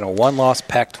there isn't a one-loss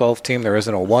Pac-12 team. There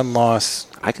isn't a one-loss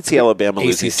I could see Alabama ACC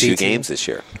losing 2 team. games this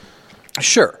year.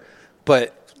 Sure.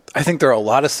 But I think there are a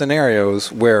lot of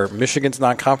scenarios where Michigan's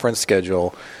non-conference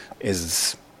schedule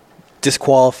is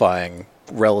disqualifying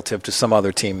relative to some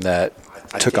other team that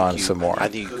took on some more. I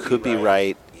think you could be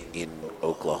right in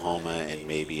Oklahoma and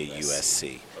maybe a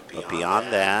USC. But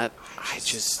beyond that,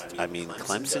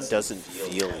 Clemson doesn't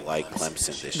feel like Clemson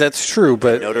this year. That's true,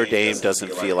 but Notre Dame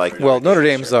doesn't feel like Notre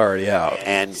Dame's already out.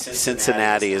 And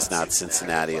Cincinnati is not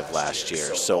Cincinnati of last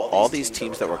year. So all these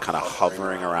teams that were kind of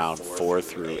hovering around 4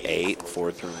 through 8,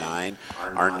 4 through 9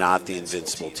 are not the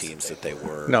invincible teams that they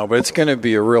were. No, but it's going to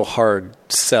be a real hard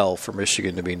sell for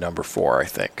Michigan to be number 4, I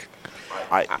think.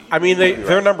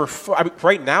 They're number 4.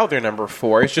 Right now they're number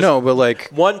 4. It's just no, but like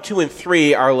 1, 2, and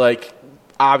 3 are like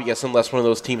obvious unless one of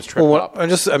those teams trip up. I'm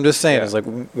just saying, it's like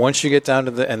once you get down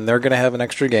to and they're going to have an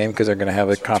extra game because they're going to have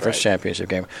a conference championship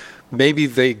game. Maybe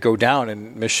they go down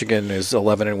and Michigan is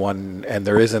 11-1 and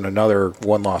there isn't another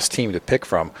one-loss team to pick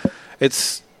from.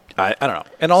 I don't know.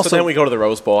 And also, so then we go to the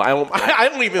Rose Bowl. I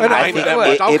don't even mind that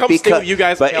much. I'll come stay with you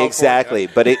guys. But exactly.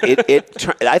 But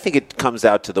I think it comes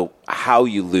out to how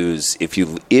you lose if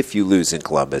you lose in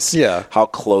Columbus. Yeah. How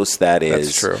close that is.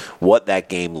 That's true. What that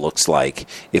game looks like.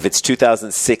 If it's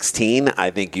 2016, I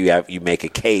think you make a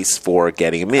case for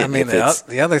getting them in. I mean,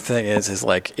 the other thing is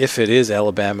like if it is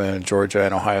Alabama and Georgia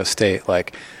and Ohio State,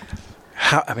 like.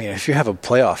 If you have a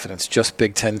playoff and it's just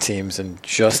Big Ten teams and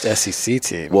just SEC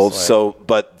teams. Well,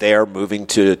 but they're moving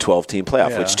to a 12-team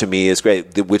playoff, which to me is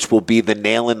great, which will be the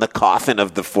nail in the coffin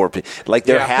of the 4. Like,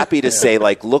 they're happy to say,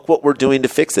 like, look what we're doing to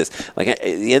fix this. Like,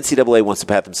 the NCAA wants to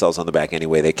pat themselves on the back any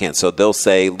way they can. So they'll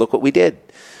say, look what we did.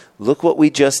 Look what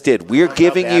we just did. We're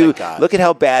giving you – look at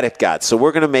how bad it got. So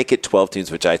we're going to make it 12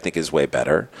 teams, which I think is way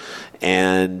better.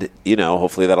 And,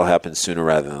 hopefully that'll happen sooner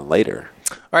rather than later.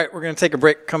 All right, we're going to take a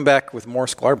break, come back with more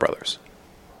Sklar Brothers.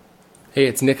 Hey,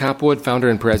 it's Nick Hopwood, founder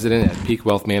and president at Peak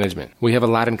Wealth Management. We have a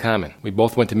lot in common. We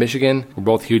both went to Michigan. We're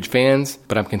both huge fans,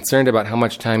 but I'm concerned about how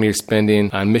much time you're spending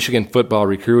on Michigan football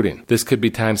recruiting. This could be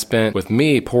time spent with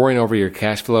me poring over your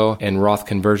cash flow and Roth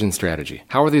conversion strategy.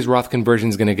 How are these Roth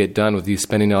conversions going to get done with you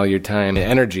spending all your time and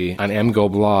energy on MGO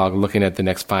Blog looking at the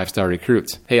next 5-star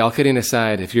recruits? Hey, all kidding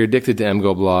aside, if you're addicted to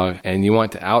MGO Blog and you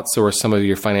want to outsource some of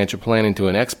your financial planning to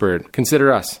an expert,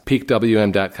 consider us,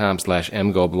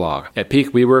 peakwm.com/MGO Blog. At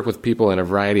Peak, we work with people in a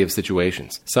variety of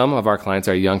situations. Some of our clients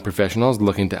are young professionals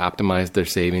looking to optimize their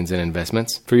savings and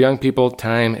investments. For young people,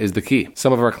 time is the key.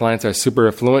 Some of our clients are super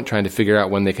affluent trying to figure out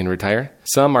when they can retire.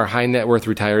 Some are high net worth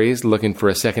retirees looking for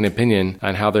a second opinion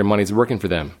on how their money's working for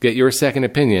them. Get your second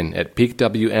opinion at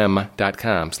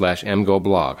peakwm.com/MGO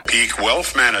Blog. Peak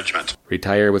Wealth Management.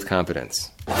 Retire with confidence.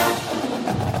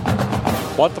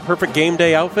 Want the perfect game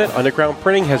day outfit? Underground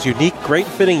Printing has unique,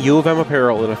 great-fitting U of M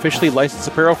apparel and officially licensed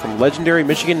apparel from legendary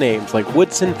Michigan names like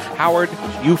Woodson, Howard,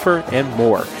 Ufer, and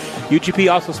more.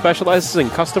 UGP also specializes in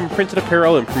custom printed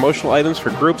apparel and promotional items for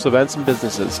groups, events, and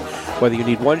businesses. Whether you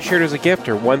need one shirt as a gift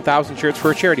or 1,000 shirts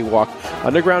for a charity walk,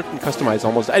 Underground can customize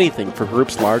almost anything for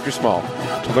groups large or small.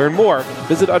 To learn more,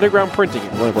 visit Underground Printing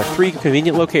at one of our 3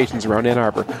 convenient locations around Ann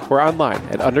Arbor or online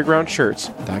at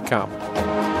undergroundshirts.com.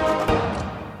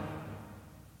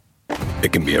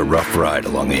 It can be a rough ride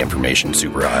along the information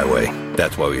superhighway.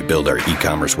 That's why we build our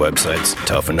e-commerce websites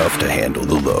tough enough to handle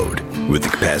the load. With the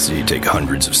capacity to take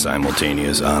hundreds of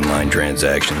simultaneous online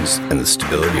transactions and the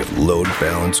stability of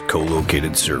load-balanced,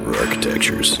 co-located server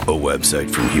architectures, a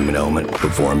website from Human Element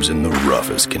performs in the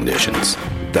roughest conditions.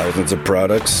 Thousands of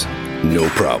products? No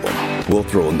problem. We'll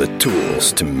throw in the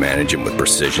tools to manage them with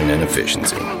precision and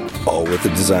efficiency. All with a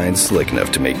design slick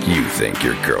enough to make you think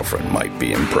your girlfriend might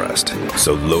be impressed.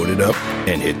 So load it up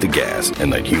and hit the gas and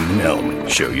let Human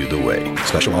Element show you the way.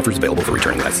 Special offers available for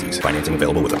returning licensees. Financing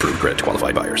available with approved credit to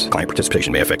qualified buyers. Client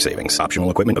participation may affect savings.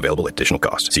 Optional equipment available at additional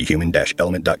cost. See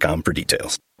human-element.com for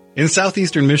details. In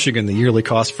southeastern Michigan, the yearly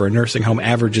cost for a nursing home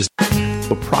averages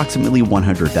approximately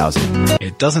 $100,000.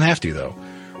 It doesn't have to, though.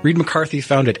 Reed McCarthy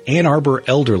founded Ann Arbor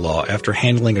Elder Law after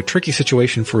handling a tricky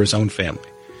situation for his own family.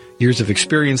 Years of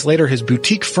experience later, his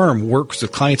boutique firm works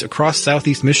with clients across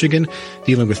southeast Michigan,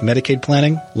 dealing with Medicaid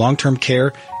planning, long-term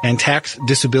care, and tax,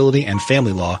 disability, and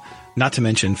family law, not to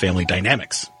mention family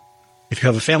dynamics. If you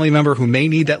have a family member who may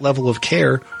need that level of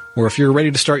care, or if you're ready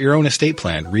to start your own estate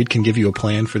plan, Reed can give you a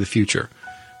plan for the future.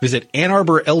 Visit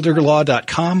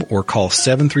AnnArborElderLaw.com or call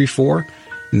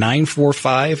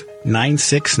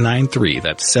 734-945-9693.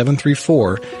 That's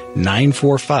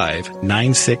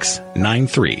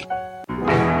 734-945-9693.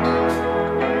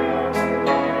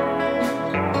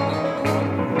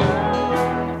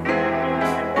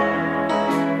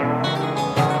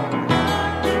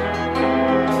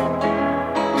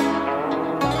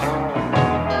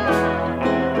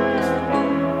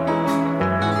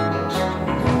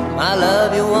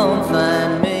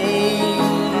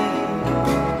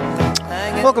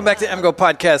 Welcome back to MGO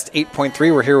Podcast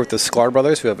 8.3. We're here with the Sklar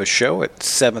Brothers, who have a show at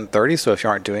 7:30. So if you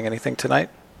aren't doing anything tonight,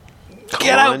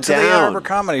 get out to the Ann Arbor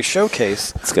Comedy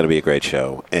Showcase. It's going to be a great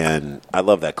show. And I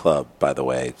love that club, by the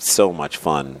way. So much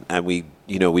fun. And we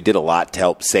did a lot to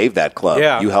help save that club.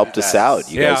 Yeah. You helped us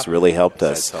out. You guys really helped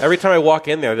us. Every time I walk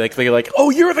in there, they're like,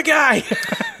 oh, you're the guy.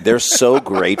 They're so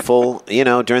grateful.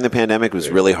 During the pandemic, it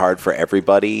was really hard for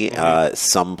everybody.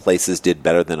 Some places did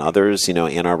better than others.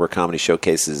 Ann Arbor Comedy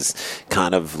Showcase is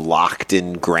kind of locked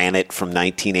in granite from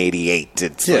 1988.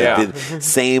 It's the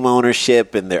same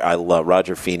ownership, and I love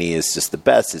Roger Feeney is just the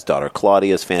best. His daughter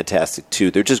Claudia is fantastic too.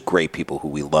 They're just great people who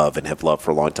we love and have loved for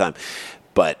a long time.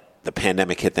 But the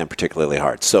pandemic hit them particularly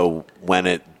hard. So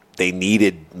when they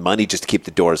needed money just to keep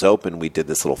the doors open, we did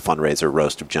this little fundraiser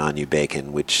roast of John U.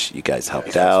 Bacon, which you guys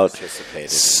helped out.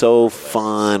 So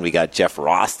fun. We got Jeff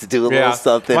Ross to do a little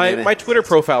something. My Twitter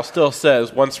profile still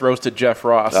says, once roasted Jeff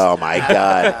Ross. Oh, my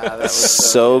God.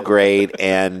 So great.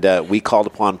 And we called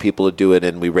upon people to do it,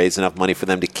 and we raised enough money for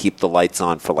them to keep the lights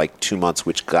on for like 2 months,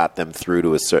 which got them through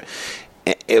to a certain...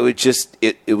 It was just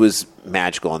it was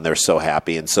magical, and they're so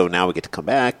happy. And so now we get to come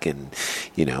back and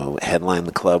headline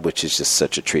the club, which is just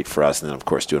such a treat for us. And then of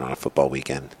course do it on a football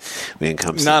weekend. We didn't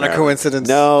come. Not a coincidence.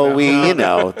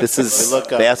 No, this is.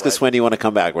 They ask us when do you want to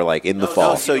come back. We're like in the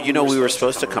fall. So we were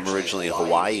supposed to come originally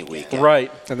Hawaii weekend,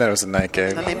 right? And then it was a night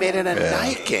game. And they made it a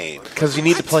night game because you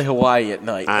need to play Hawaii at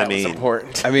night. That was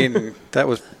important.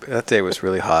 That day was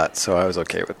really hot, so I was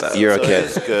okay with that. You're okay.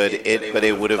 It's good. But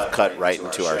it would have cut right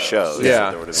into our shows.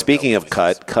 Yeah. Speaking of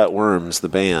Cutworms, the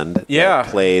band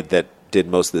that did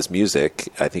most of this music,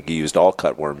 I think you used all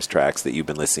Cutworms tracks that you've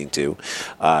been listening to,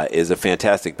 is a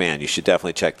fantastic band. You should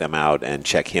definitely check them out and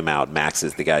check him out. Max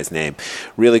is the guy's name.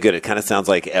 Really good. It kind of sounds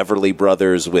like Everly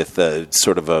Brothers with a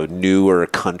sort of a newer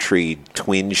country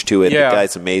twinge to it. Yeah. The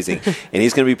guy's amazing. And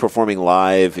he's going to be performing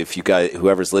live. If you guys,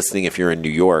 whoever's listening, if you're in New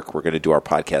York, we're going to do our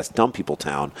podcast, Dumb People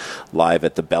Town, live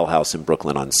at the Bell House in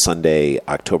Brooklyn on Sunday,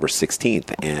 October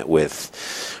 16th, and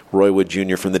with Roy Wood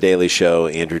Jr. from The Daily Show,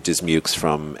 Andrew Dismukes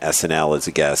from SNL as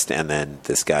a guest, and then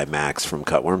this guy Max from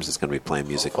Cutworms is going to be playing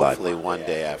music live. Hopefully one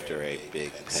day after a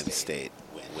big Penn State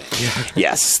win.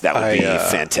 Yes, that would be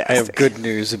fantastic. I have good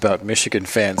news about Michigan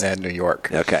fans and New York.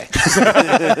 Okay.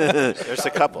 There's a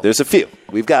couple. There's a few.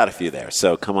 We've got a few there.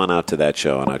 So come on out to that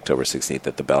show on October 16th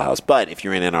at the Bell House. But if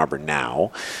you're in Ann Arbor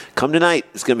now, come tonight.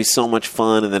 It's going to be so much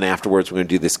fun. And then afterwards, we're going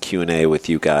to do this Q&A with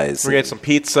you guys. We're going to get some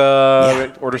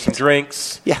pizza, order some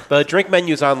drinks. Yeah. The drink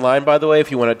menu's online, by the way,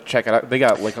 if you want to check it out. They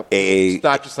got it's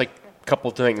not just like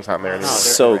couple of things on there.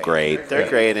 So great. They're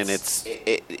great, and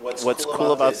what's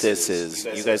cool about this is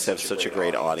you guys have such a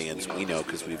great audience. We know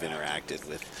because we've interacted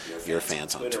with your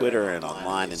fans on Twitter and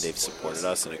online, and they've supported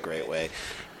us in a great way.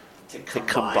 To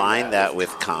combine that with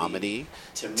comedy,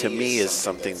 to me, is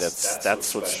something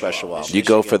that's what's special about You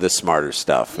go for the smarter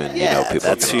stuff, and people.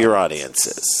 That's who your audience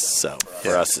is. So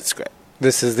for us, it's great.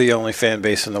 This is the only fan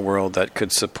base in the world that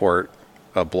could support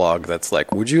a blog that's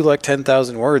like, would you like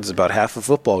 10,000 words about half a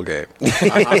football game?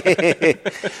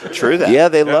 True that. Yeah,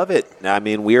 they love it. I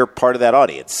mean, we are part of that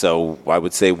audience, so I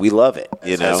would say we love it.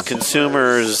 As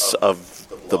consumers of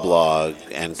the blog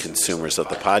and consumers of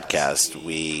the podcast,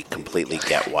 we completely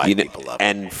get why people love it.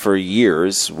 And for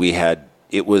years,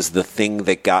 it was the thing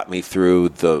that got me through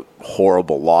the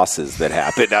horrible losses that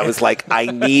happened. I was like, I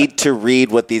need to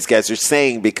read what these guys are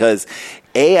saying because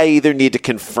I either need to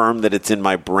confirm that it's in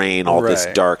my brain, all this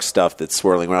dark stuff that's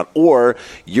swirling around, or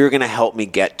you're going to help me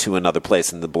get to another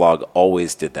place. And the blog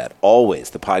always did that.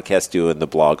 Always. The podcast do and the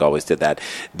blog always did that.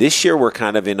 This year, we're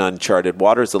kind of in uncharted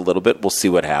waters a little bit. We'll see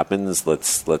what happens.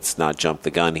 Let's not jump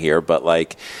the gun here. But,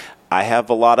 I have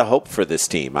a lot of hope for this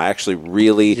team. I actually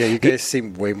really... Yeah, you guys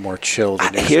seem way more chill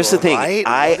than usual. Here's the thing.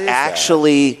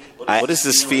 Right? What is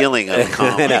this feeling of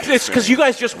calm? It's because you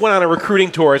guys just went on a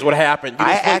recruiting tour is what happened.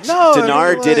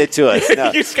 Denard did it to us.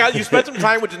 No. you spent some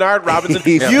time with Denard Robinson.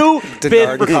 You've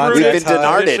been recruited. We've been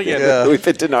Denarded. Yeah. We've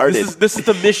been Denarded. This is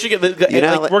the Michigan. We're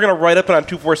going to write up it on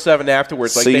 247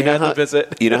 afterwards. So they had to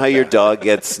visit. You know how your dog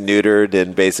gets neutered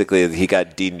and basically he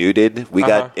got denuded?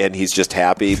 And he's just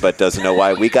happy but doesn't know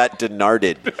why. We got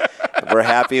Denarded. We're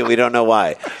happy and we don't know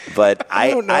why. But I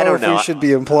don't know if we should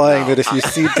be implying that if you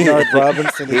see Denard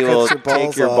Robinson, he will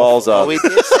take your balls off. We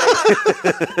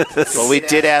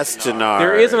did ask Denard.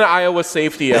 There is an Iowa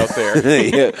safety out there who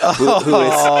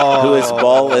is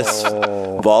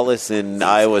ballless in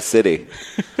Iowa City.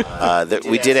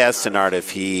 We did ask Denard if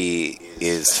he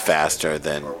is faster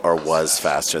than or was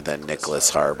faster than Nicholas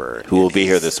Harbor, who will be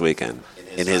here this weekend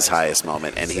in his highest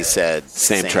moment, and he said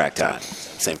same track time.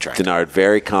 Same track. Denard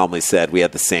very calmly said we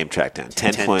had the same track time.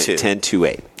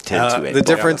 10.2. The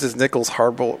difference is Nicholas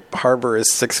Harbor is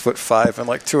 6'5"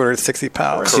 and 260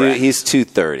 pounds. He's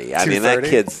 230. I mean, that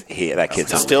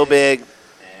kid's still big.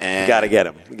 You got to get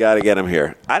him. You got to get him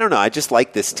here. I don't know. I just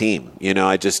like this team.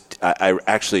 I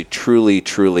actually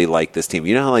truly like this team.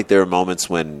 You know how there are moments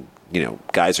when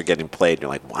guys are getting played, and you're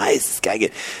like, why is this guy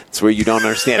getting... It's where you don't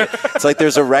understand it. It's like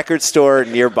there's a record store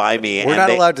nearby me. We're not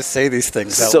allowed to say these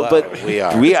things out loud. But we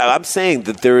are. I'm saying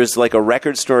that there is a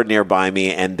record store nearby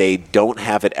me, and they don't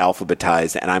have it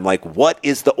alphabetized, and I'm like, what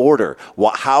is the order?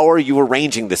 How are you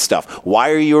arranging this stuff? Why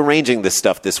are you arranging this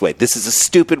stuff this way? This is a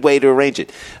stupid way to arrange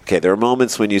it. Okay, there are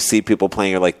moments when you see people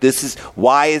playing, you're like,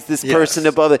 why is this person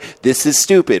above it? This is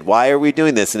stupid. Why are we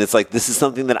doing this? And it's like, this is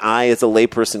something that I, as a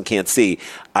layperson, can't see.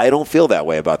 I don't feel that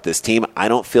way about this team. I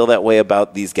don't feel that way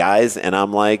about these guys, and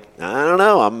I'm like, I don't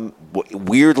know. I'm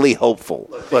weirdly hopeful.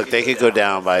 Look, they could go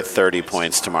down by 30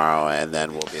 points tomorrow, and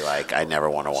then we'll be like, I never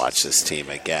want to watch this team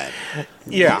again.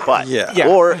 Yeah. But,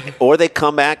 Or they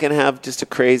come back and have just a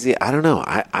crazy, I don't know.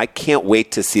 I can't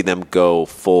wait to see them go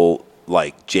full,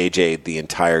 JJ the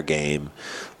entire game.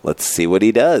 Let's see what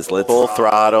he does. Full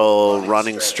throttle,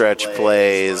 running stretch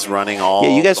plays, running all.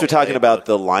 Yeah, you guys were talking about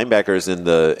the linebackers and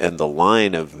the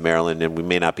line of Maryland, and we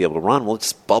may not be able to run. We'll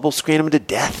just bubble screen them to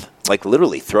death.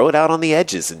 Literally, throw it out on the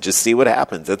edges and just see what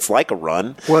happens. It's like a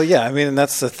run. Well, yeah, I mean, and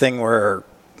that's the thing where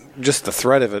just the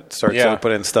threat of it starts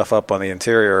opening stuff up on the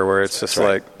interior, where it's just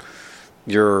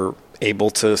you're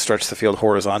able to stretch the field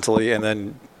horizontally, and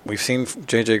then we've seen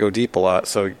JJ go deep a lot,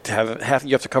 so you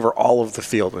have to cover all of the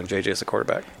field when JJ is the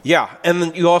quarterback. Yeah, and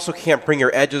then you also can't bring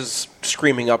your edges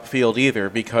screaming upfield either,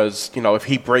 because if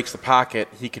he breaks the pocket,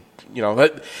 he could.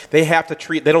 They have to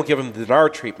treat. They don't give him the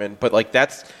Denard treatment, but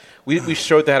that's. We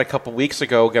showed that a couple weeks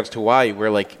ago against Hawaii,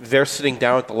 where they're sitting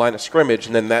down at the line of scrimmage,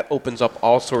 and then that opens up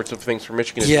all sorts of things for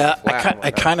Michigan. Yeah,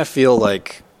 I kind of feel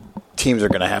like teams are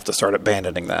going to have to start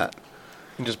abandoning that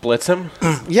and just blitz him.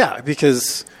 Yeah,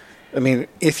 because. I mean,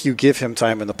 if you give him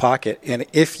time in the pocket, and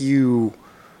the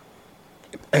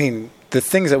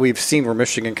things that we've seen where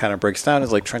Michigan kind of breaks down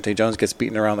is Trente Jones gets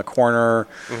beaten around the corner.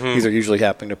 Mm-hmm. These are usually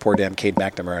happening to poor damn Cade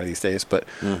McNamara these days. But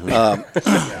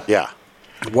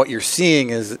what you're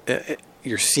seeing is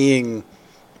you're seeing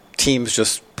teams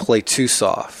just play too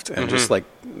soft and just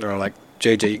they're like,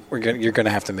 JJ, you're going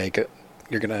to have to make it.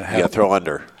 You're going to have to throw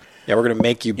under. Yeah, we're going to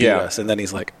make you beat us. And then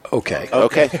he's like, okay.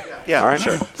 Yeah, all right,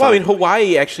 sure. Well,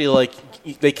 Hawaii actually,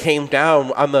 they came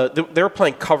down on they were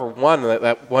playing cover one,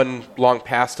 that one long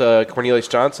pass to Cornelius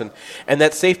Johnson, and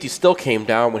that safety still came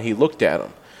down when he looked at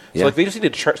him. So like they just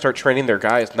need to start training their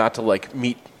guys not to like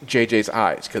meet JJ's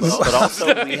eyes. But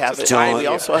also we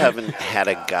also haven't had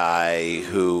a guy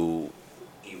who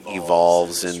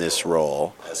evolves in this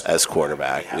role as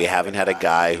quarterback. We haven't had a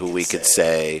guy who we could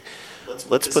say,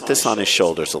 let's put this on his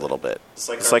shoulders a little bit.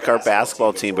 It's like our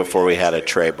basketball team before we had a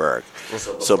Trey Burke.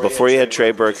 So before you had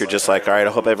Trey Burke, you're just like, all right,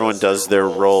 I hope everyone does their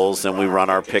roles, and we run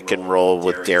our pick and roll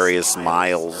with Darius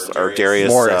Miles or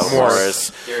Darius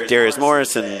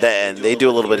Morris, and they do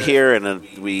a little bit here, and then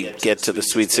we get to the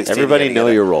Sweet 16. Everybody know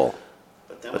your role.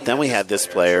 But then we had this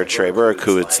player, Trey Burke,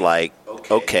 who it's like,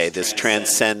 okay, this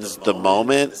transcends the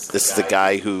moment. This is the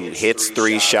guy who hits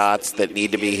 3 shots that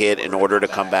need to be hit in order to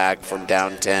come back from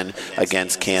down 10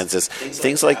 against Kansas.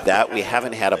 Things like that. We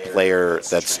haven't had a player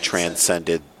that's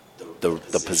transcended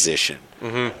the position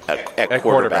at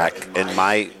quarterback in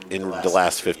the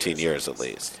last 15 years at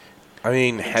least. I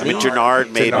mean,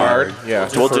 Denard made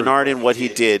Denard in what he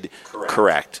did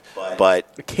correct,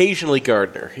 but occasionally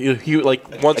Gardner. He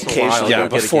like once in a while. Yeah,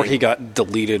 before he got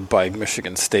deleted by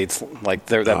Michigan State's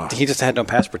he just had no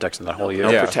pass protection that whole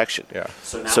year. No protection. Yeah.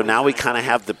 So now we kind of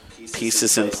have the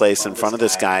pieces in place in front of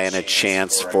this guy and a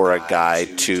chance for a guy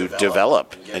to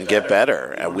develop and get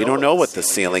better. And we don't know what the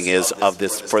ceiling is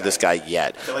for this guy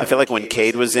yet. I feel like when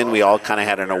Cade was in, we all kind of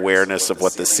had an awareness of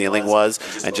what the ceiling was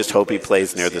and just hope he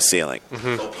plays near the ceiling.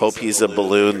 Hope he's a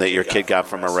balloon that your kid got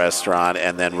from a restaurant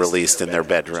and then released in their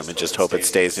bedroom, and just hope it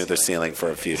stays near the ceiling for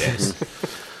a few days.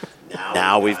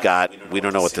 Now we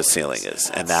don't know what the ceiling is,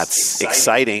 and that's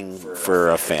exciting for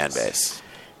a fan base.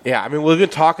 Yeah, I mean, we've been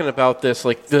talking about this,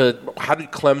 like how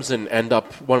did Clemson end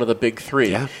up one of the big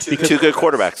 3? Yeah, because 2 good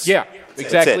quarterbacks. Yeah,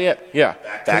 exactly it. Yeah,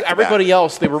 everybody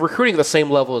else, they were recruiting at the same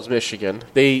level as Michigan.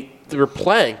 They were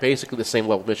playing basically the same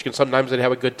level as Michigan. Sometimes they'd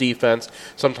have a good defense,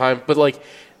 but like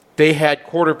they had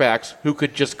quarterbacks who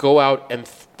could just go out and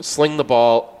sling the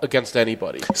ball against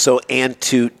anybody. So, and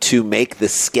to make the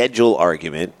schedule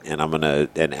argument, and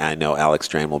I know Alex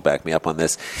Drain will back me up on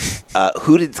this.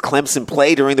 Who did Clemson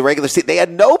play during the regular season? They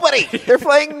had nobody. They're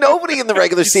playing nobody in the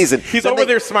regular season. He's over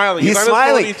there smiling. He's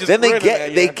smiling. Then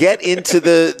they get into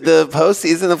the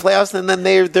postseason, the playoffs, and then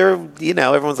they're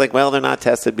everyone's like, well, they're not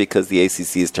tested because the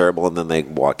ACC is terrible, and then they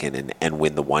walk in and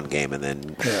win the one game and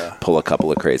then pull a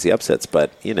couple of crazy upsets.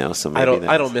 But so maybe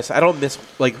I don't miss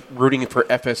like rooting for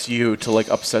FSU to like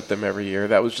upset them every year.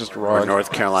 That was just wrong. Or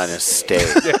North Carolina State,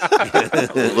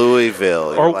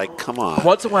 Louisville. You're like, come on.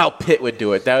 Once in a while, Pitt would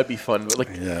do it. That would be fun.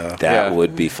 But that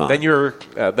would be fun. Then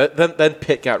then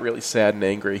Pitt got really sad and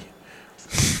angry.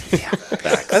 I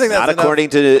think that's not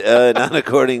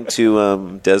according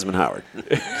to Desmond Howard.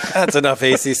 That's enough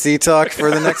ACC talk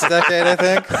for the next decade, I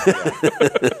think.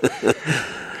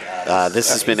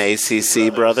 This has been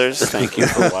ACC Brothers. Thank you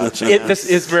for watching. This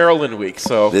is Maryland week,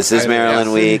 so this is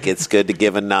Maryland week. It's good to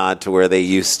give a nod to where they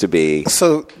used to be.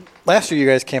 So last year you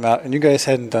guys came out and you guys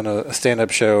hadn't done a stand-up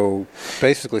show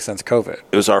basically since COVID.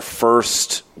 It was our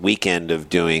first weekend of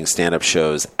doing stand-up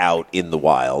shows out in the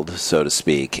wild, so to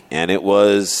speak, and it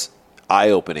was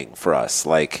eye-opening for us.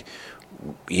 Like,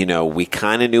 we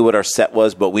kind of knew what our set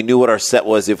was, but we knew what our set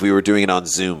was if we were doing it on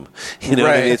Zoom. What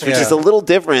I mean? It's just a little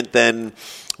different than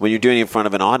when you're doing it in front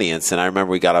of an audience. And I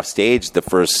remember we got off stage the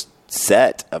first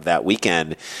set of that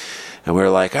weekend, and we were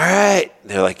like, all right.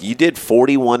 They're like, you did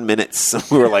 41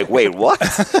 minutes. We were like, wait, what?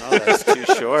 That's too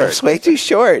short. That's way too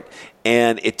short.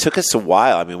 And it took us a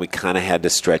while. I mean, we kind of had to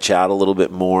stretch out a little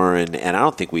bit more, and I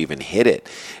don't think we even hit it.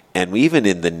 And we even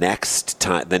in the next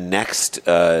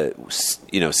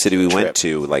city we went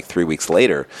to, like 3 weeks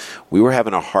later, we were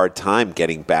having a hard time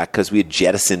getting back because we had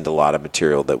jettisoned a lot of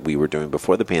material that we were doing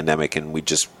before the pandemic, and we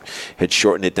just had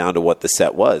shortened it down to what the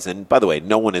set was. And by the way,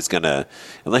 no one is going to,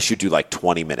 unless you do like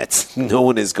 20 minutes, no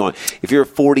one is going, if you're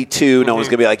 42, no one's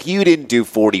going to be like, you didn't do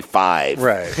 45.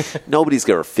 Right. Nobody's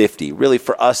going to 50. Really,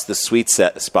 for us, the sweet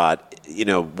spot,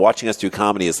 watching us do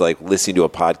comedy is like listening to a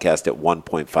podcast at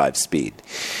 1.5 speed.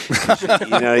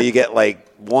 You get like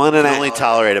one and only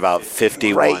tolerate about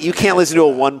 51. Right. You can't listen to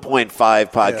a 1.5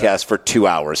 podcast for 2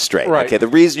 hours straight. Right. Okay. The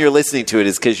reason you're listening to it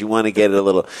is because you want to get it a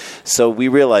little. So we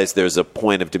realize there's a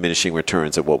point of diminishing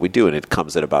returns of what we do, and it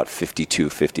comes at about 52,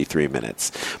 53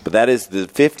 minutes. But that is the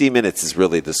 50 minutes is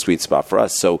really the sweet spot for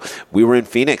us. So we were in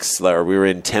Phoenix, or we were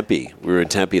in Tempe. We were in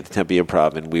Tempe at the Tempe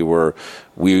Improv, and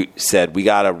we said we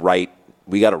got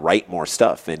to write more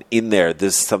stuff. And in there,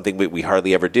 this is something we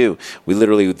hardly ever do. We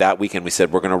literally, that weekend, we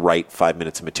said, we're going to write 5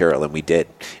 minutes of material, and we did.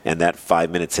 And that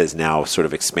 5 minutes has now sort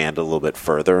of expanded a little bit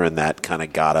further, and that kind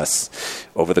of got us,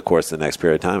 over the course of the next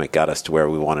period of time, it got us to where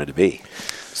we wanted to be.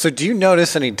 So do you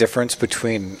notice any difference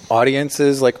between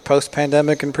audiences, like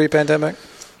post-pandemic and pre-pandemic?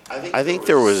 I think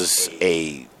there was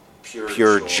a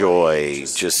pure joy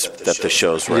just that the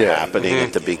shows were happening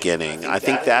at the beginning. I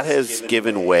think that has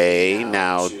given way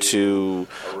now to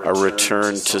a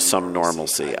return to some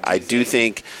normalcy. I do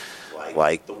think,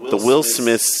 like, the Will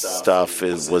Smith stuff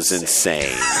was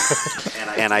insane.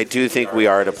 And I do think we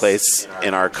are at a place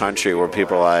in our country where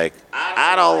people are like,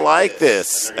 I don't like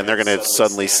this. And they're going to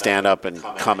suddenly stand up and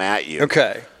come at you.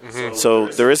 Okay. Mm-hmm. So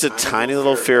there is a tiny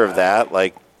little fear of that,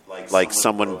 like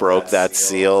someone broke that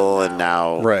seal and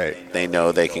now they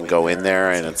know they can go in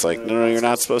there, and it's like, no, you're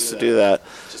not supposed to do that.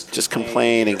 Just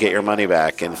complain and get your money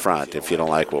back in front if you don't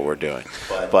like what we're doing.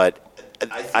 But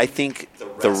I think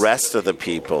the rest of the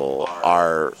people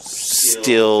are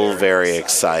still very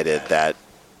excited that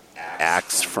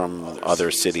acts from other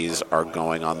cities are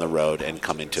going on the road and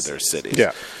coming to their cities.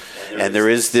 Yeah. And there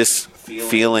is this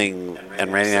feeling,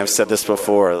 and Randy and I have said this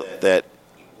before, that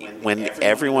when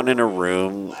everyone in a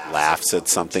room laughs at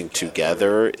something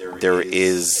together, there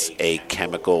is a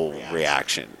chemical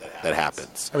reaction that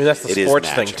happens. I mean, that's the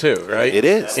sports thing too, right? It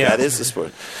is. Yeah. That is the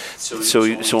sport.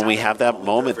 So when we have that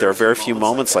moment, there are very few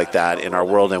moments like that in our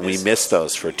world, and we miss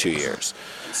those for 2 years.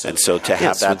 And so to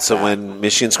have that. So when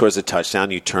Michigan scores a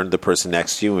touchdown, you turn to the person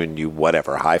next to you and you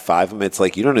high five them. It's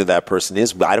like, you don't know who that person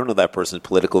is. I don't know that person's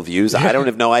political views. I don't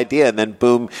have no idea. And then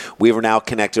boom, we were now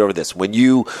connected over this. When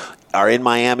you are in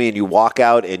Miami and you walk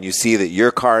out and you see that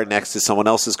your car next to someone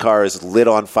else's car is lit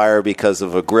on fire because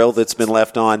of a grill that's been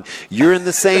left on, you're in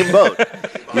the same boat.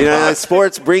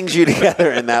 Sports brings you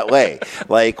together in that way.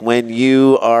 Like when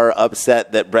you are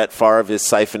upset that Brett Favre is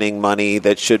siphoning money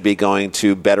that should be going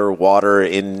to better water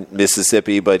in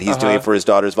Mississippi, but he's doing it for his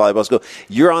daughter's volleyball school,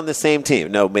 you're on the same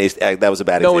team. No, that was a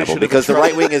bad example because the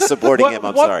right wing is supporting him.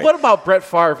 I'm sorry. What about Brett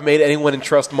Favre made anyone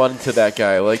entrust money to that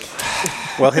guy? Like,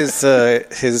 well, his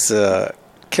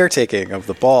caretaking of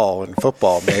the ball in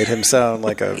football made him sound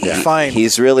like a fine.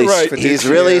 He's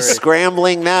really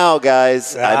scrambling now,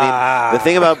 guys. I mean, the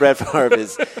thing about Brett Favre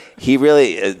is he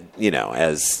really,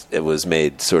 as it was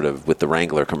made sort of with the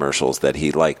Wrangler commercials, that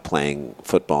he liked playing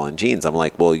football in jeans. I'm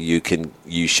like, well,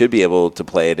 you should be able to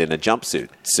play it in a jumpsuit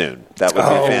soon. That would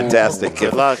be fantastic.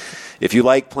 Good luck. If you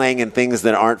like playing in things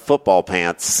that aren't football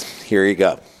pants, here you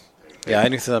go. Yeah, I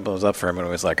knew something was up for him, and it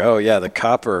was like, oh yeah, the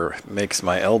copper makes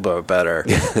my elbow better.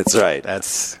 That's right.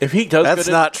 That's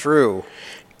not true.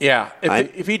 Yeah,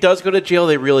 if he does go to jail,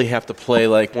 they really have to play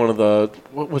like one of the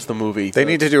what was the movie? They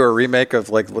need to do a remake of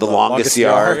like The Longest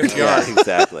Yard. Yeah,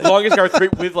 exactly. Longest Yard 3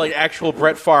 with like actual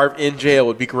Brett Favre in jail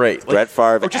would be great. Like, Brett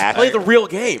Favre, or just play the real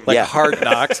game, like Hard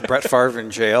Knocks. Brett Favre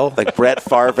in jail, like Brett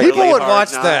Favre. People would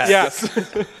watch that. Yes.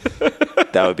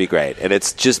 That would be great. And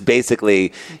it's just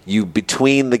basically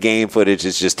between the game footage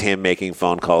is just him making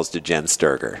phone calls to Jen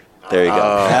Sturger. There you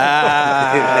go.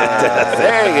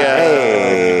 There you go.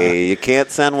 Hey, you can't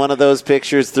send one of those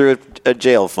pictures through a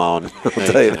jail phone. I'll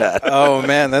tell you that. Oh,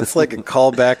 man, that's like a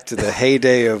callback to the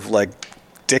heyday of like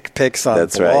dick pics on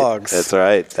blogs. Right. That's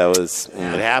right. That was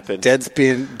it happened.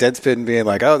 Deadspin being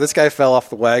like, oh, this guy fell off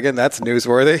the wagon. That's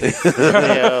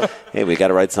newsworthy. Hey, we got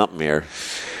to write something here.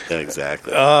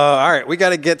 Exactly. All right, we got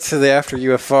to get to the after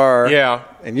UFR. Yeah,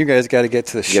 and you guys got to get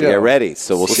to the show. You got to get ready.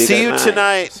 So we'll see you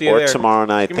tonight or tomorrow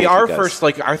night. I our first,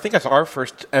 I think that's our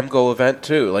first MGO event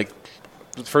too. Like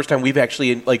the first time we've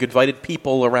actually invited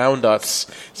people around us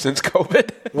since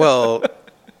COVID. Well,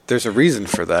 there's a reason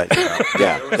for that.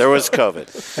 Yeah, there was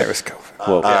COVID. There was COVID.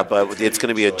 Well, but it's going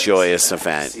to be a joyous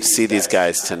event. See these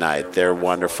guys tonight. They're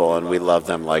wonderful, and we love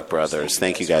them like brothers.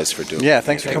 Thank you guys for doing it. Yeah,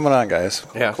 thanks for coming on, guys.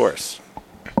 Yeah, of course.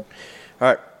 All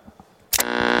right.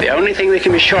 The only thing we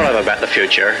can be sure of about the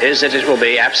future is that it will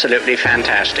be absolutely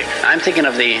fantastic. I'm thinking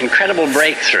of the incredible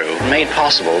breakthrough made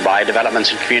possible by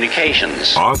developments in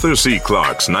communications. Arthur C.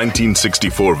 Clarke's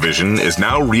 1964 vision is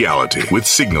now reality with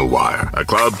SignalWire, a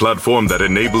cloud platform that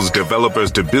enables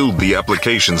developers to build the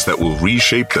applications that will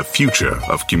reshape the future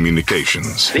of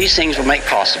communications. These things will make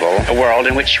possible a world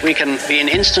in which we can be in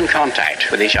instant contact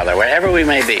with each other wherever we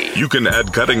may be. You can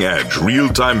add cutting-edge,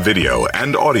 real-time video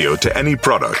and audio to any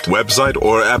product, website,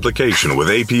 or application with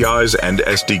APIs and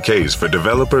SDKs for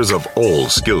developers of all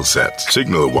skill sets.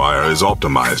 SignalWire is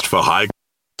optimized for high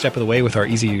step of the way with our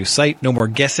easy-to-use site. No more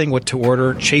guessing what to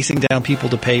order, chasing down people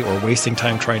to pay, or wasting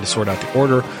time trying to sort out the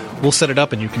order. We'll set it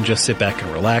up and you can just sit back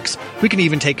and relax. We can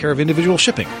even take care of individual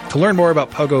shipping. To learn more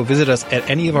about Pogo, visit us at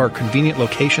any of our convenient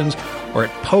locations or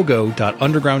at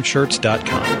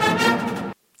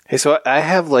pogo.undergroundshirts.com. Hey, so I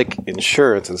have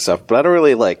insurance and stuff, but I don't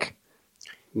really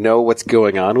know what's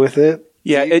going on with it.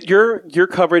 Yeah, your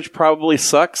coverage probably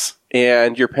sucks,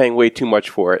 and you're paying way too much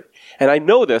for it. And I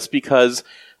know this because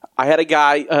I had a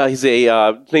guy, his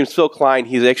name's Phil Klein.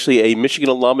 He's actually a Michigan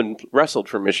alum and wrestled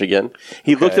for Michigan.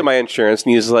 He looked at my insurance and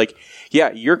he was like,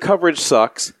 yeah, your coverage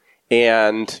sucks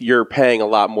and you're paying a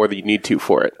lot more than you need to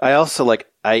for it. I also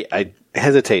I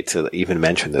hesitate to even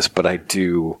mention this, but I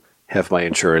do have my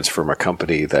insurance from a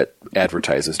company that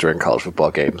advertises during college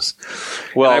football games.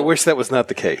 Well, and I wish that was not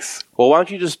the case. Well, why don't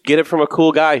you just get it from a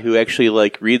cool guy who actually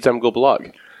reads MGO blog?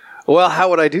 Well, how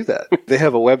would I do that? They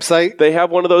have a website? They have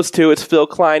one of those too. It's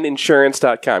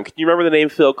philkleininsurance.com. Can you remember the name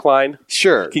Phil Klein?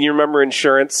 Sure. Can you remember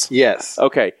insurance? Yes.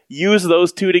 Okay. Use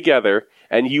those two together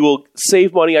and you will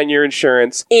save money on your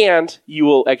insurance and you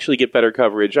will actually get better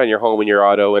coverage on your home and your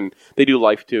auto, and they do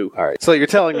life too. All right. So you're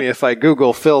telling me if I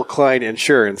Google Phil Klein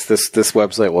Insurance, this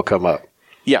website will come up?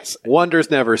 Yes. Wonders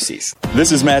never cease.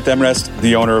 This is Matt Demrest,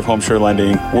 the owner of HomeSure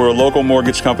Lending. We're a local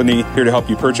mortgage company here to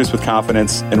help you purchase with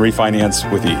confidence and refinance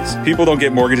with ease. People don't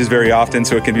get mortgages very often,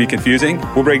 so it can be confusing.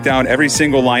 We'll break down every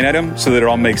single line item so that it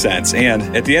all makes sense.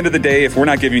 And at the end of the day, if we're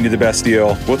not giving you the best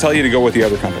deal, we'll tell you to go with the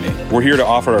other company. We're here to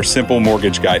offer our simple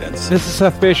mortgage guidance. This is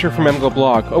Seth Fisher from MGO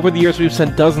Blog. Over the years, we've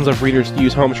sent dozens of readers to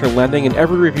use HomeSure Lending, and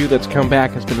every review that's come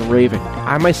back has been raving.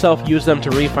 I myself used them to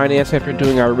refinance after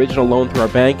doing our original loan through our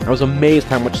bank. I was amazed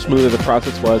how much smoother the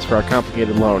process was for our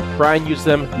complicated loan. Brian used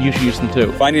them, you should use them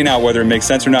too. Finding out whether it makes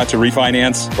sense or not to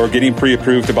refinance or getting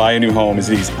pre-approved to buy a new home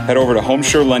is easy. Head over to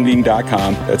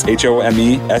homesurelending.com, that's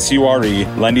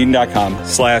HOMESURE,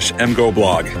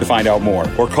 lending.com/MGOblog to find out more.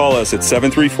 Or call us at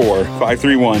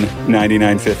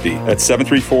 734-531-9950. That's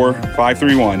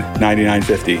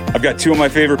 734-531-9950. I've got two of my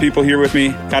favorite people here with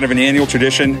me, kind of an annual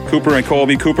tradition, Cooper and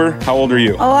Colby. Cooper, how old are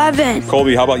you? 11.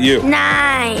 Colby, how about you?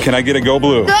 9. Can I get a Go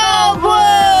Blue? Go Blue!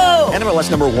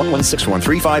 NMLS number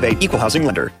 1161358, Equal Housing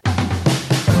Lender.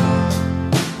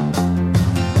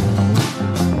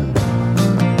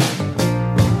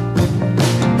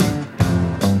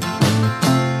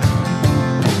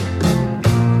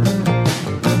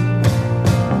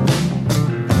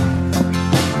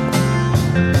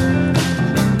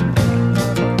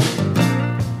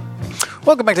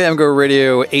 Welcome back to MGO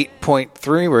Radio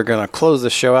 8.3. We're going to close the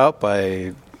show out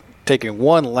by taking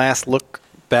one last look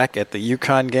back at the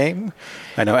UConn game.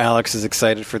 I know Alex is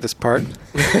excited for this part.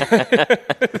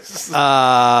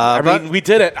 I mean, we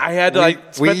did it. I had to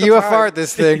we UFR'd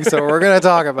this thing, so we're going to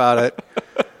talk about it.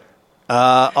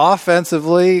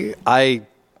 Offensively,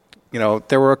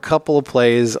 there were a couple of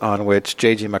plays on which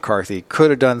J.J. McCarthy could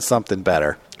have done something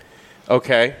better.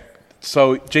 Okay.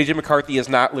 So J.J. McCarthy is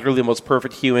not literally the most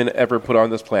perfect human ever put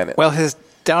on this planet. Well, his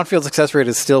downfield success rate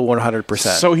is still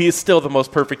 100%. So he is still the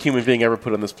most perfect human being ever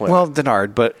put on this planet. Well,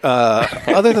 Denard, but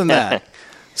other than that,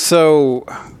 so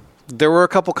there were a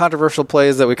couple controversial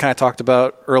plays that we kind of talked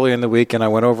about early in the week, and I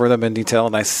went over them in detail,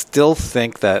 and I still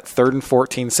think that 3rd and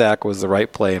 14 sack was the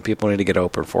right play, and people need to get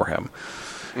open for him.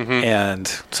 Mm-hmm. And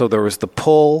so there was the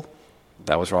pull.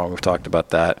 That was wrong. We've talked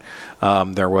about that.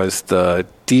 There was the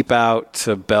deep out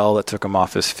to Bell that took him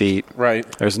off his feet. Right.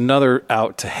 There's another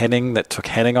out to Henning that took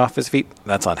Henning off his feet.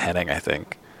 That's on Henning, I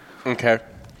think. Okay.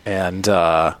 And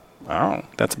I don't know.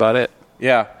 That's about it.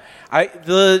 Yeah.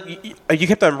 You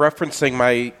kept on referencing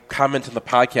my comment in the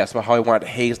podcast about how I wanted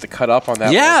Hayes to cut up on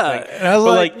that. Yeah. Thing. I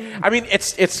was I mean,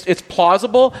 it's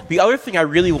plausible. The other thing I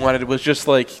really wanted was just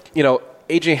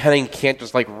A.J. Henning can't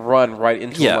just run right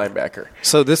into the linebacker.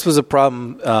 So this was a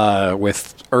problem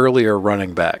with earlier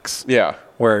running backs. Yeah.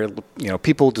 Where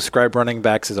people describe running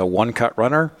backs as a one-cut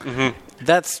runner. Mm-hmm.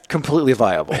 That's completely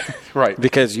viable. Right.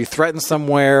 Because you threaten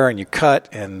somewhere and you cut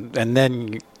and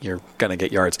then you're going to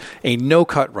get yards. A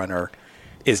no-cut runner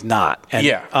is not.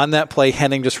 And on that play,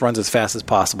 Henning just runs as fast as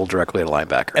possible directly at a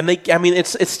linebacker. And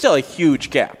it's still a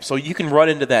huge gap. So you can run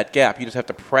into that gap. You just have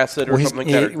to press it or something like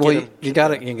that. You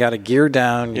got to gear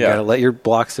down. You got to let your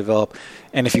blocks develop.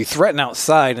 And if you threaten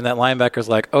outside and that linebacker's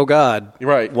like, oh God,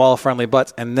 right, wall of friendly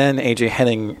butts, and then A.J.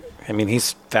 Henning, I mean,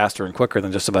 he's faster and quicker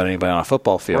than just about anybody on a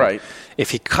football field. Right.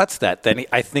 If he cuts that, then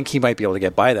I think he might be able to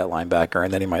get by that linebacker,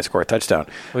 and then he might score a touchdown.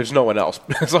 Well, there's no one else.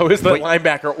 So it's the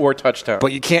linebacker or touchdown.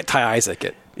 But you can't Ty Isaac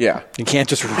it. Yeah. You can't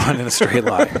just run in a straight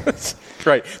line.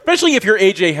 Right. Especially if you're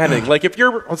A.J. Henning. If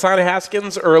you're Hosanna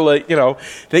Haskins or,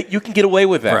 you can get away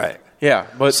with that. Right. Yeah.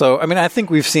 But so, I mean, I think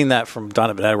we've seen that from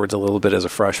Donovan Edwards a little bit as a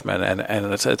freshman,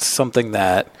 and it's something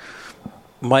that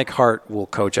Mike Hart will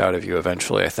coach out of you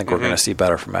eventually. I think we're going to see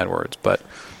better from Edwards. But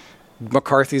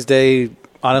McCarthy's day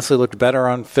honestly looked better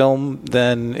on film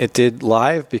than it did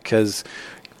live because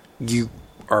you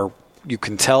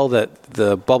can tell that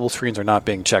the bubble screens are not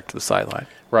being checked to the sideline.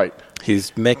 Right.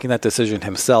 He's making that decision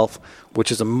himself,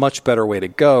 which is a much better way to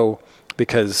go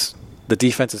because the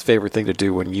defense's favorite thing to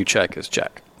do when you check is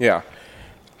check. Yeah.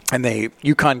 And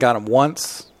UConn got him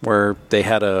once where they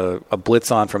had a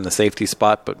blitz on from the safety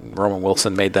spot, but Roman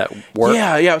Wilson made that work.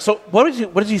 Yeah. So what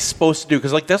is he supposed to do?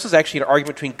 Because this was actually an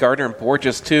argument between Gardner and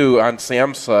Borges too on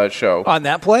Sam's show. On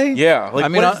that play? Yeah.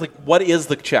 What is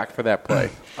the check for that play?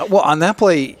 Well, on that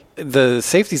play, the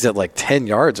safety's at 10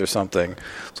 yards or something.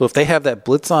 So if they have that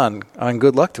blitz on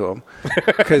good luck to them,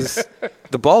 because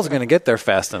the ball's going to get there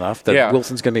fast enough that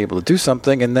Wilson's going to be able to do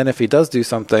something, and then if he does do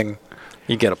something,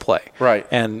 you get a play. Right.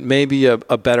 And maybe a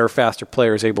better, faster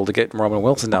player is able to get Roman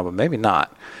Wilson down, but maybe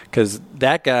not, because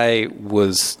that guy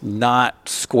was not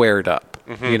squared up.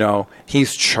 Mm-hmm.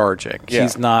 He's charging.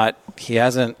 Yeah. He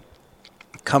hasn't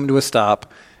come to a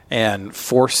stop and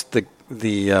forced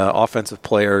the offensive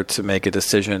player to make a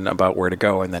decision about where to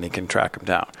go, and then he can track him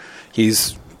down.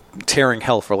 He's tearing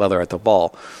hell for leather at the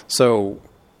ball. So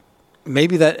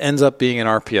maybe that ends up being an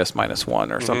RPS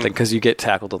 -1 or something because you get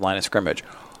tackled at the line of scrimmage.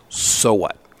 So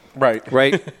what? Right.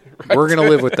 We're going to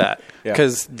live with that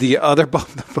because the other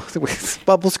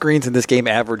bubble screens in this game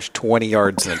averaged 20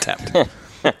 yards an attempt.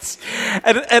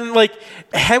 and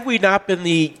have we not been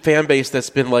the fan base that's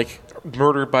been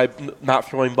murdered by not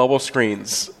throwing bubble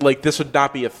screens, this would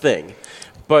not be a thing.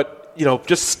 But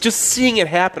just seeing it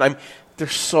happen, they're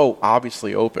so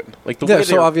obviously open. They're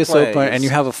so obviously open, and you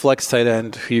have a flex tight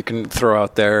end who you can throw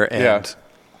out there, and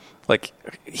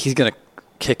he's going to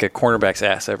kick a cornerback's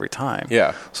ass every time.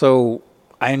 Yeah. So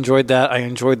I enjoyed that. I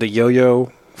enjoyed the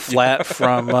yo-yo flat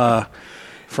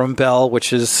from Bell,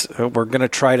 which is we're going to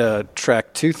try to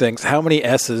track two things. How many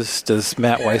S's does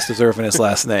Matt Weiss deserve in his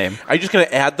last name? Are you just going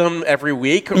to add them every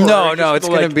week? No, it's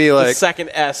going to be the second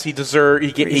S he deserved.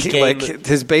 He gained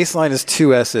his baseline is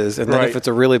 2 S's, and then if it's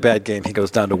a really bad game, he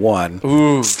goes down to 1.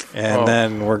 Ooh. And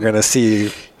then we're going to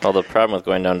see. Well, the problem with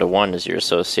going down to 1 is you're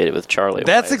associated with Charlie.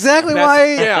 That's Weiss. Exactly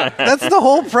why. Yeah. That's the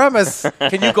whole premise.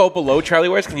 Can you go below Charlie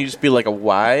Weiss? Can you just be like a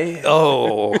Y?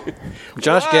 Oh.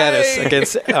 Josh Gaddis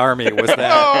against Army was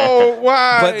that. Oh,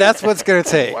 why? But that's what's going to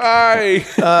take. Why?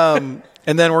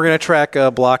 And then we're going to track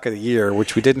a block of the year,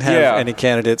 which we didn't have any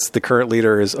candidates. The current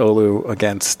leader is Olu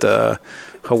against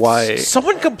Hawaii.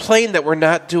 Someone complained that we're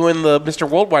not doing the Mr.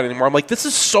 Worldwide anymore. I'm like, this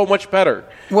is so much better.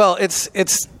 Well, it's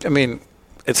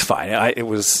fine.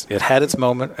 It had its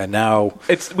moment, and now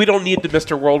we don't need the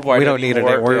Mr. Worldwide. We don't need it.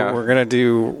 We're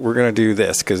gonna do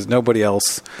this because nobody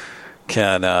else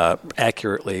can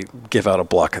accurately give out a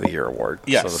block of the year award.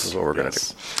 Yes. So this is what we're gonna do.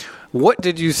 What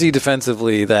did you see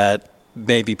defensively that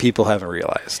maybe people haven't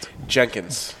realized?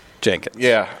 Jenkins.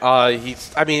 Yeah.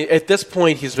 At this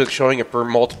point, he's been showing it for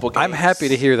multiple games. I'm happy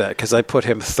to hear that because I put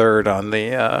him third on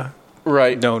the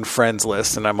known friends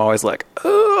list, and I'm always like,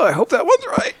 oh, I hope that one's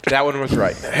right. That one was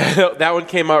right. That one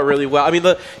came out really well.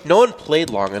 No one played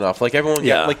long enough. Everyone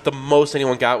got, the most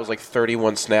anyone got was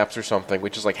 31 snaps or something,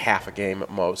 which is half a game at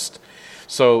most.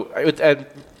 So, and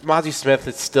Mazi Smith,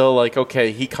 it's still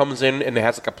okay, he comes in and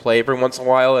has a play every once in a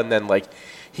while, and then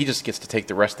he just gets to take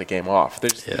the rest of the game off.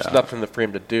 There's nothing for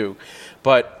him to do.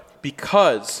 But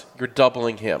because you're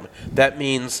doubling him, that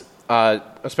means,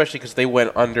 especially because they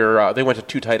went to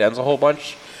 2 tight ends a whole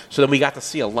bunch. So then we got to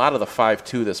see a lot of the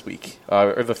 5-2 this week,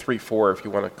 or the 3-4 if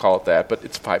you want to call it that. But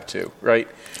it's 5-2, right?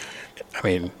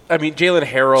 Jalen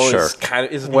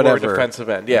Harrell is more defensive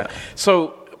end. Yeah.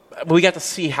 So we got to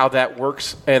see how that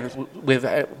works and with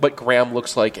what Graham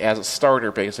looks like as a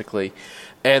starter, basically,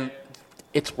 and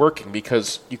it's working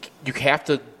because you have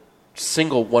to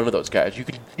single one of those guys.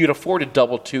 You'd afford to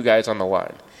double 2 guys on the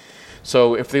line.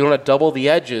 So if they want to double the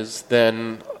edges,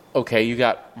 then okay, you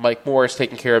got Mike Morris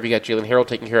taken care of, you got Jalen Harrell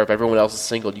taken care of, everyone else is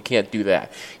singled. You can't do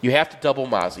that. You have to double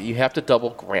Mazi, you have to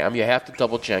double Graham, you have to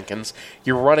double Jenkins.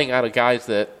 You're running out of guys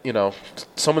that,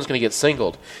 someone's going to get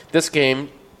singled. This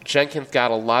game, Jenkins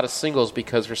got a lot of singles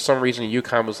because for some reason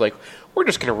UConn was like, we're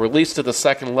just going to release to the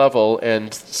second level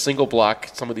and single block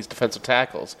some of these defensive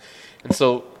tackles. And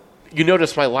so you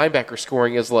notice my linebacker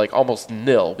scoring is almost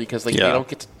nil because they don't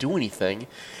get to do anything.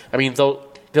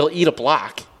 They'll eat a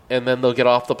block and then they'll get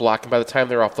off the block, and by the time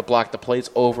they're off the block, the play's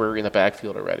over in the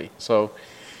backfield already. So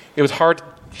it was hard to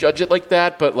judge it like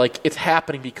that, but it's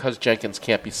happening because Jenkins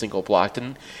can't be single blocked,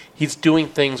 and he's doing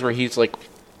things where he's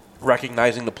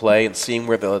recognizing the play and seeing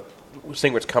where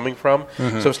it's coming from.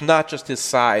 Mm-hmm. So it's not just his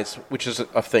size, which is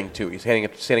a thing too. He's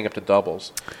standing up to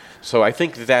doubles. So I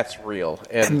think that's real,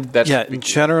 and that's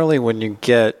generally when you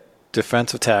get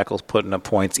defensive tackles putting up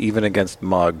points, even against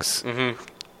mugs,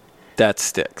 that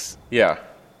sticks.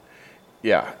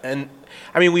 Yeah, and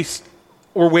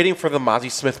we're waiting for the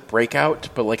Mazi Smith breakout,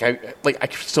 but I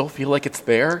still feel like it's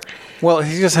there. Well,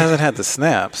 he just hasn't had the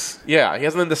snaps. Yeah, he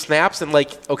hasn't had the snaps, and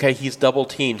okay, he's double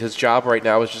teamed. His job right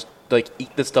now is just like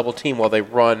eat this double team while they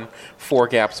run 4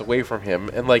 gaps away from him.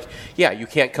 And like, yeah, you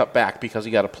can't cut back because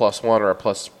you got a +1 or a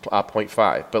plus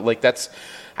 0.5. But like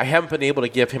I haven't been able to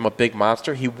give him a big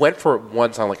monster. He went for it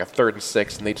once on like a 3rd and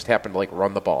 6, and they just happened to like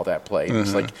run the ball that play. Mm-hmm.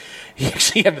 It's like he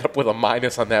actually ended up with a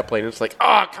minus on that play. And it's like,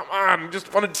 oh, come on, I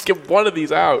just want to get one of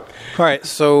these out. All right,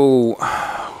 so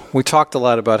we talked a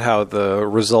lot about how the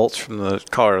results from the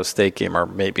Colorado State game are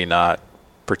maybe not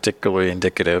particularly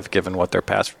indicative given what their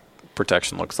pass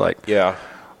protection looks like. Yeah.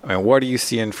 I mean, what are you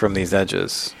seeing from these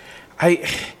edges?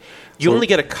 You only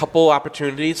get a couple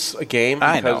opportunities a game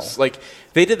because, like,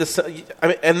 they did this. I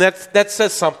mean, and that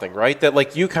says something, right? That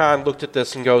like UConn looked at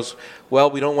this and goes, "Well,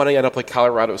 we don't want to end up like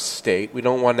Colorado State. We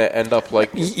don't want to end up like."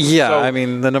 Yeah, so, I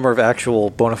mean, the number of actual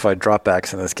bona fide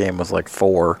dropbacks in this game was like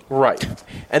 4. Right,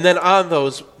 and then on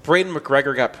those, Braden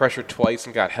McGregor got pressured twice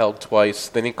and got held twice.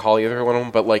 They didn't call either one of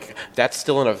them, but like that's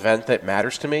still an event that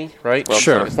matters to me, right?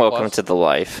 Sure. Welcome to the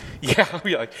life.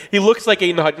 Yeah, he looks like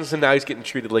Aiden Hutchinson. Now he's getting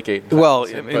treated like Aiden. Well,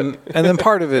 Hutchinson, and then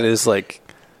part of it is like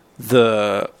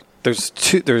there's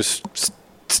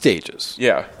stages.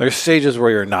 Yeah, there's stages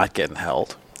where you're not getting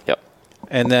held. Yep.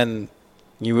 And then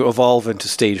you evolve into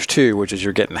stage 2, which is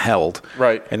you're getting held.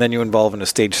 Right. And then you evolve into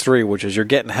stage 3, which is you're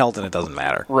getting held and it doesn't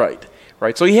matter. Right.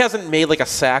 So he hasn't made like a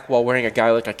sack while wearing a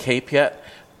guy like a cape yet,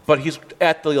 but he's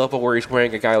at the level where he's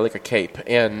wearing a guy like a cape,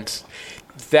 and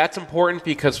that's important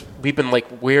because we've been like,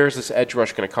 where's this edge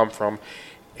rush going to come from?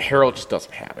 Harrell just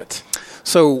doesn't have it.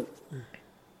 So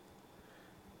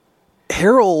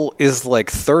Harrell is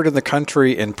like 3rd in the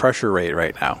country in pressure rate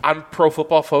right now. On Pro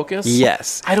Football Focus?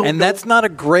 Yes. I don't know. That's not a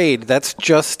grade. That's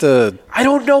just I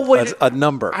don't know what a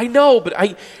number. I know, but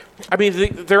I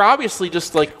mean, they're obviously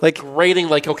just like rating,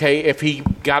 like, okay, if he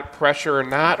got pressure or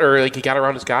not, or like he got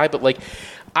around his guy. But like,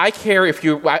 I care if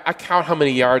I count how many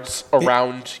yards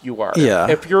around you are. Yeah.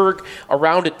 If you're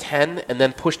around at 10 and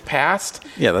then pushed past.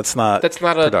 Yeah, that's not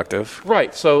productive.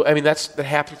 Right. So I mean, that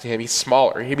happens to him. He's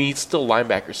smaller. I mean, he's still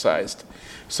linebacker sized.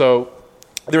 So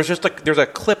there's a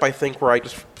clip I think where I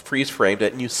just freeze framed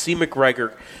it, and you see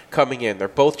McGregor coming in. They're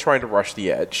both trying to rush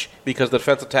the edge because the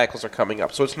defensive tackles are coming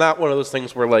up. So it's not one of those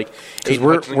things where like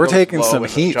we're taking some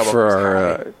heat for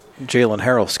our Jalen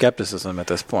Harrell skepticism at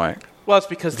this point. Well, it's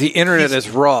because the internet is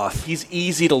wroth. He's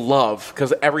easy to love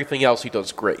because everything else he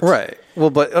does great. Right. Well,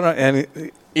 but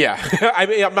yeah, I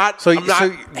mean, I'm not hating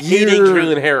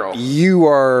Jalen Harrell. You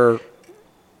are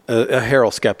a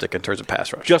Harrell skeptic in terms of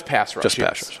pass rush. Just pass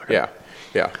rush. Okay.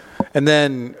 Yeah. And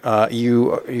then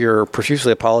you're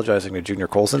profusely apologizing to Junior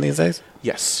Colson these days?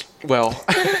 Yes. Well,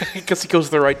 because he goes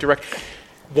the right direction.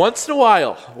 Once in a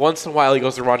while he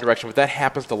goes the wrong direction, but that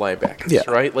happens to linebackers,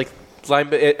 right? Like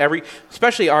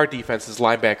especially our defense is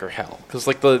linebacker hell, because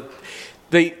like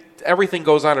everything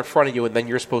goes on in front of you, and then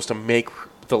you're supposed to make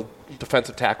the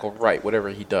defensive tackle right, whatever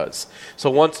he does. So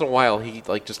once in a while he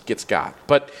like just gets got,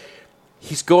 but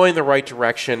he's going the right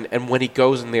direction, and when he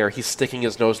goes in there, he's sticking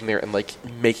his nose in there and like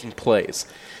making plays.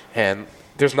 And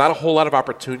there's not a whole lot of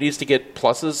opportunities to get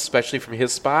pluses, especially from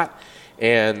his spot.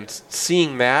 And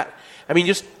seeing that, I mean,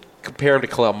 just compare him to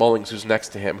Kalel Mullings, who's next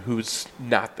to him, who's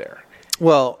not there.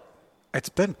 Well, it's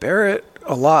been Barrett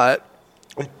a lot.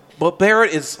 Well,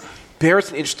 Barrett's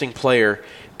an interesting player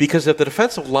because if the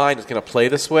defensive line is going to play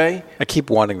this way, I keep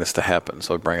wanting this to happen,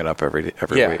 so I bring it up every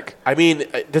week. I mean,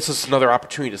 this is another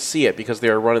opportunity to see it because they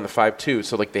were running the 5-2,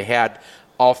 so like they had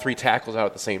all 3 tackles out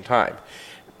at the same time.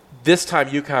 This time,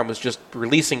 UConn was just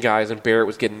releasing guys, and Barrett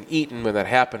was getting eaten when that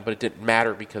happened, but it didn't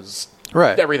matter because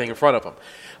everything in front of him.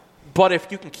 But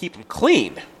if you can keep him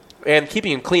clean, and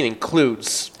keeping him clean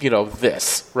includes,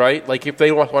 this, right? Like if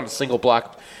they want a single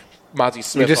block Mozzie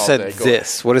Smith you just all said day,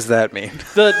 this. What does that mean?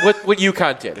 What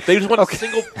UConn did. If they just want a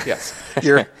single, yes.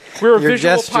 We're a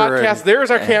visual podcast. There's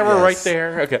our camera right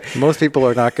there. Okay. Most people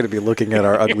are not going to be looking at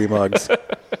our ugly mugs.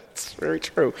 It's very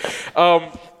true.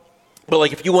 But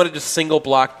like if you wanted to single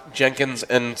block Jenkins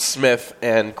and Smith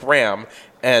and Graham,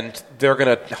 and they're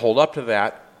going to hold up to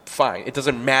that, fine. It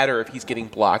doesn't matter if he's getting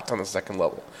blocked on the second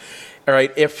level. All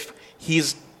right, if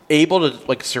he's able to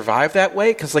like survive that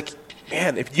way, because like,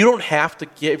 man, if you don't have to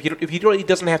get, he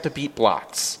doesn't have to beat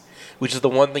blocks, which is the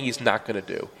one thing he's not going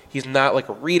to do. He's not like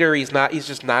a reader. He's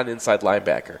just not an inside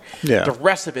linebacker. Yeah. The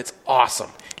rest of it's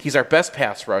awesome. He's our best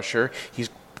pass rusher.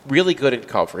 He's really good at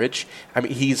coverage. I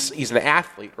mean, he's an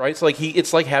athlete, right? So like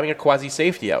it's like having a quasi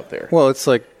safety out there. Well, it's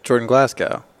like Jordan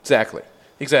Glasgow. Exactly,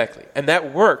 and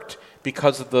that worked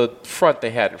because of the front they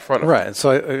had in front of him. Right, and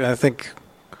so I think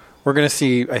we're going to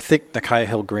see, Nakai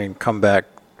Hill-Green come back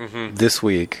this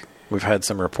week. We've had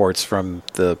some reports from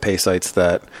the pay sites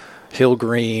that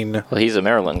Hill-Green... Well, he's a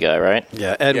Maryland guy, right?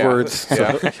 Yeah, Edwards.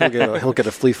 Yeah. So he'll get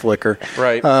a flea flicker.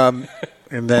 Right.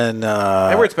 And then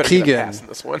Edwards better Keegan get a pass in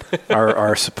this one.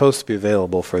 are supposed to be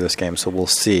available for this game, so we'll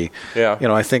see. Yeah.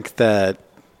 I think that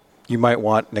you might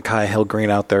want Nikai Hill-Green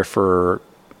out there for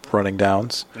running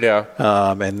downs. Yeah.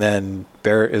 And then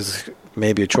Barrett is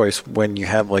maybe a choice when you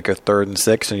have like a 3rd and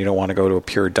 6 and you don't want to go to a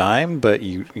pure dime, but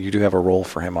you do have a role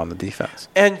for him on the defense.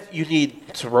 And you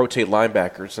need to rotate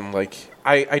linebackers. And, like,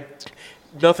 I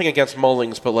nothing against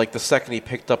Mullings, but, like, the second he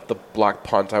picked up the block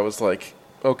punt, I was like,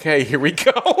 okay, here we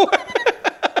go.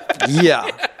 Yeah,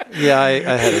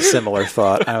 I had a similar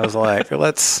thought. I was like,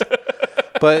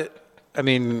 but I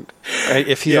mean,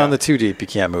 if he's on the 2 deep, you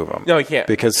can't move him. No, you can't.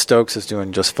 Because Stokes is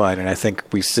doing just fine. And I think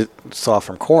we saw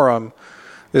from Corum,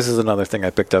 this is another thing I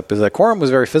picked up, is that Corum was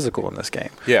very physical in this game.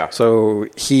 Yeah. So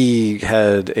he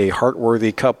had a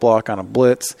heart-worthy cut block on a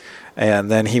blitz, and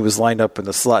then he was lined up in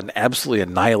the slot and absolutely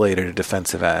annihilated a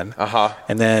defensive end. Uh-huh.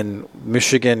 And then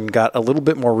Michigan got a little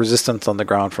bit more resistance on the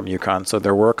ground from UConn, so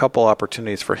there were a couple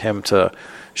opportunities for him to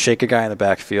shake a guy in the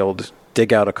backfield,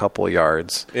 dig out a couple of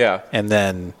yards. Yeah. And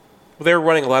then... Well, they were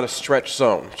running a lot of stretch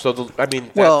zone. So, and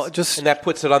that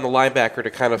puts it on the linebacker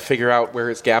to kind of figure out where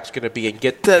his gap's going to be and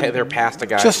get there past a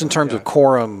guy. Just in terms of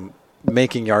Corum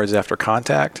making yards after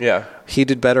contact, he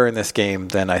did better in this game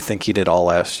than I think he did all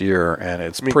last year, and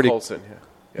it's pretty. Coulson,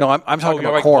 No, I'm talking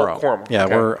about Corum. Yeah,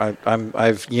 okay.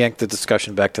 I've yanked the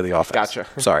discussion back to the offense. Gotcha.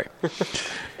 Sorry.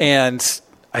 And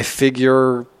I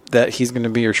figure that he's going to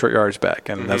be your short yards back,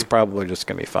 and that's probably just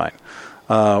going to be fine.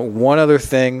 One other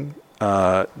thing.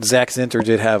 Zach Zinter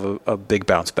did have a big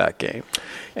bounce back game.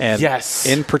 And yes.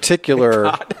 In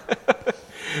particular,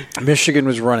 Michigan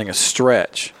was running a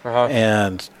stretch,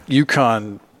 and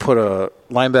UConn put a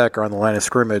linebacker on the line of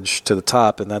scrimmage to the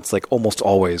top, and that's like almost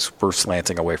always we're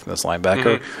slanting away from this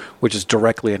linebacker, which is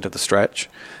directly into the stretch.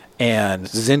 And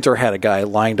Zinter had a guy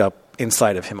lined up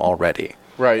inside of him already.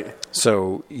 Right.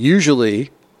 So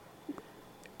usually,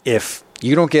 if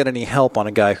you don't get any help on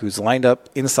a guy who's lined up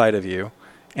inside of you,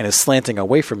 and is slanting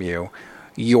away from you,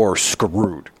 you're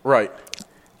screwed. Right.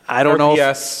 I don't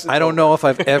know if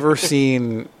I've ever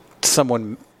seen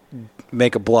someone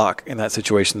make a block in that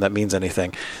situation that means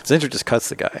anything. Zinter just cuts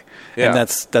the guy. Yeah. And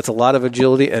that's a lot of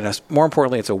agility, and more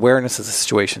importantly, it's awareness of the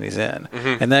situation he's in.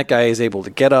 And that guy is able to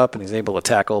get up and he's able to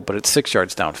tackle, but it's 6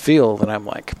 yards downfield, and I'm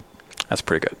like, that's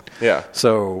pretty good. Yeah.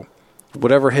 So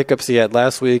whatever hiccups he had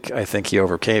last week, I think he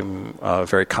overcame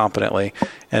very competently.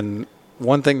 And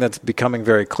one thing that's becoming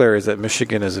very clear is that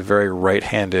Michigan is a very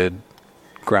right-handed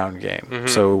ground game.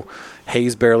 So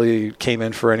Hayes barely came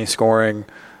in for any scoring.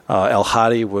 El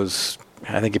Hadi was,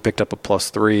 I think he picked up a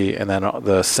 +3, and then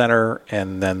the center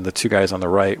and then the 2 guys on the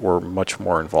right were much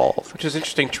more involved. Which is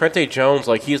interesting. Trente Jones,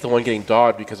 like, he's the one getting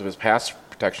dogged because of his pass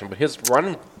protection, but his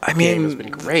running game has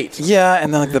been great. Yeah,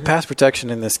 and then like the pass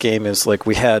protection in this game is like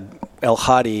we had El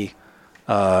Hadi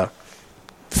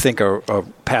think a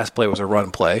pass play was a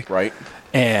run play. Right.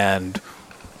 And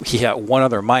he had one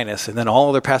other minus, and then all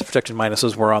other pass protection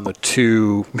minuses were on the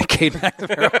 2 Cade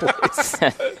McNamara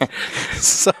plays.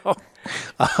 So,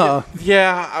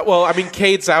 yeah, well, I mean,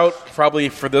 Cade's out probably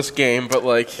for this game, but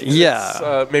like,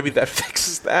 maybe that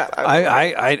fixes that.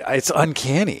 It's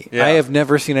uncanny. Yeah. I have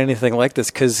never seen anything like this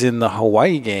because in the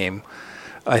Hawaii game,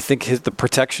 I think the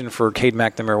protection for Cade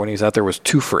McNamara when he was out there was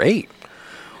 2 for 8.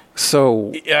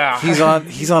 So he's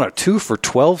on a 2 for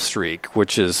 12 streak,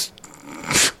 which is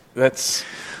I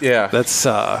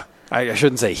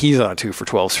shouldn't say he's on a 2 for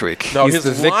 12 streak. No, he's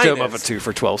the victim of a 2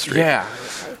 for 12 streak. Yeah,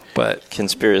 but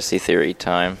conspiracy theory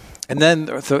time. And then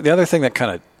the other thing that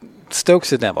kind of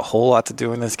Stokes didn't have a whole lot to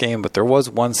do in this game, but there was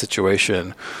one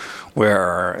situation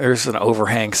where there's an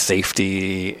overhang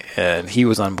safety and he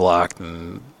was unblocked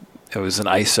and it was an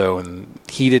ISO and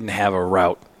he didn't have a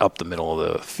route up the middle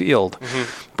of the field,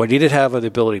 but he did have the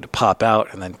ability to pop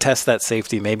out and then test that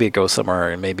safety. Maybe it goes somewhere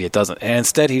and maybe it doesn't. And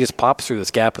instead he just pops through this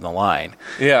gap in the line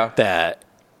that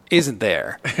isn't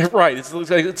there. Right. It looks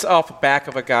like it's off the back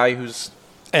of a guy who's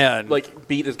like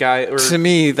beat his guy. To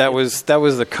me, that was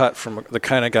the cut from the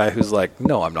kind of guy who's like,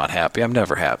 no, I'm not happy. I'm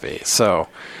never happy. So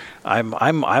I'm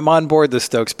on board the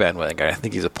Stokes bandwagon guy. I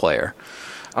think he's a player.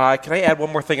 Can I add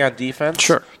one more thing on defense?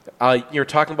 Sure. You're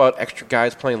talking about extra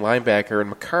guys playing linebacker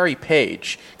and Makari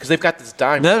Page because they've got this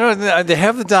dime. No, they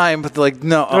have the dime, but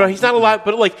no, he's not allowed.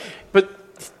 But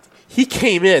he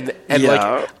came in and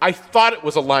I thought it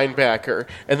was a linebacker,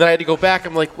 and then I had to go back.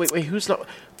 I'm like, wait, who's not?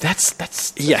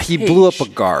 That's he Page. blew up a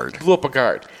guard.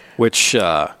 Which you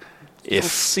don't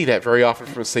see that very often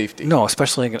from a safety. No,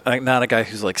 especially not a guy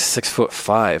who's like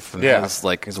 6'5"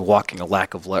 and is walking a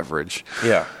lack of leverage.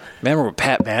 Yeah. Remember when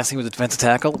Pat Massey was a defensive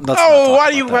tackle? Why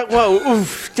do you? Whoa,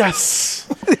 oof, yes.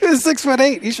 He was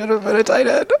 6'8". He should have been a tight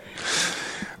end.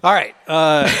 All right.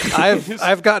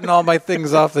 I've gotten all my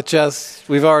things off the chest.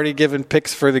 We've already given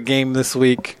picks for the game this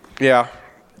week. Yeah.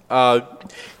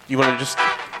 You want to just...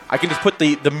 I can just put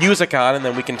the music on, and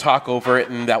then we can talk over it,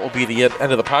 and that will be the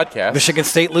end of the podcast. Michigan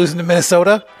State losing to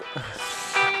Minnesota?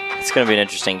 It's going to be an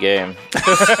interesting game.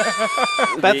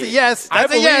 That's a yes.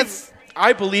 That's a yes.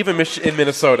 I believe in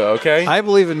Minnesota, okay? I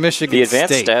believe in Michigan State. The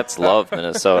advanced stats love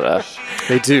Minnesota.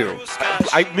 They do.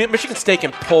 Michigan State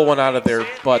can pull one out of their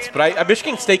butts, but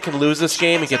Michigan State can lose this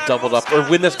game and get doubled up, or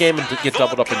win this game and get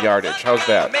doubled up in yardage. How's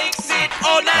that?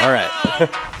 All right.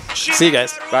 See you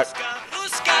guys. Bye.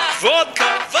 Vodka,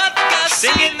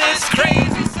 singing this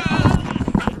crazy song.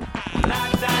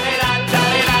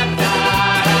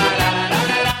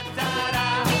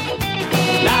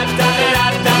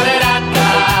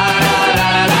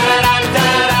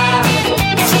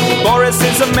 Boris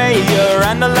is a mayor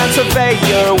and a land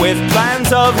surveyor with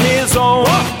plans of his own.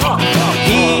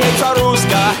 He hates a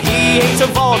Ruska, he hates a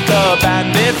vodka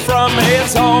bandit from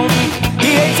his home.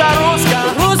 He hates a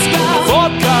Ruska,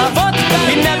 vodka.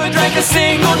 He never drank a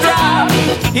single drop.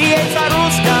 He hates a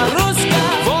Ruska.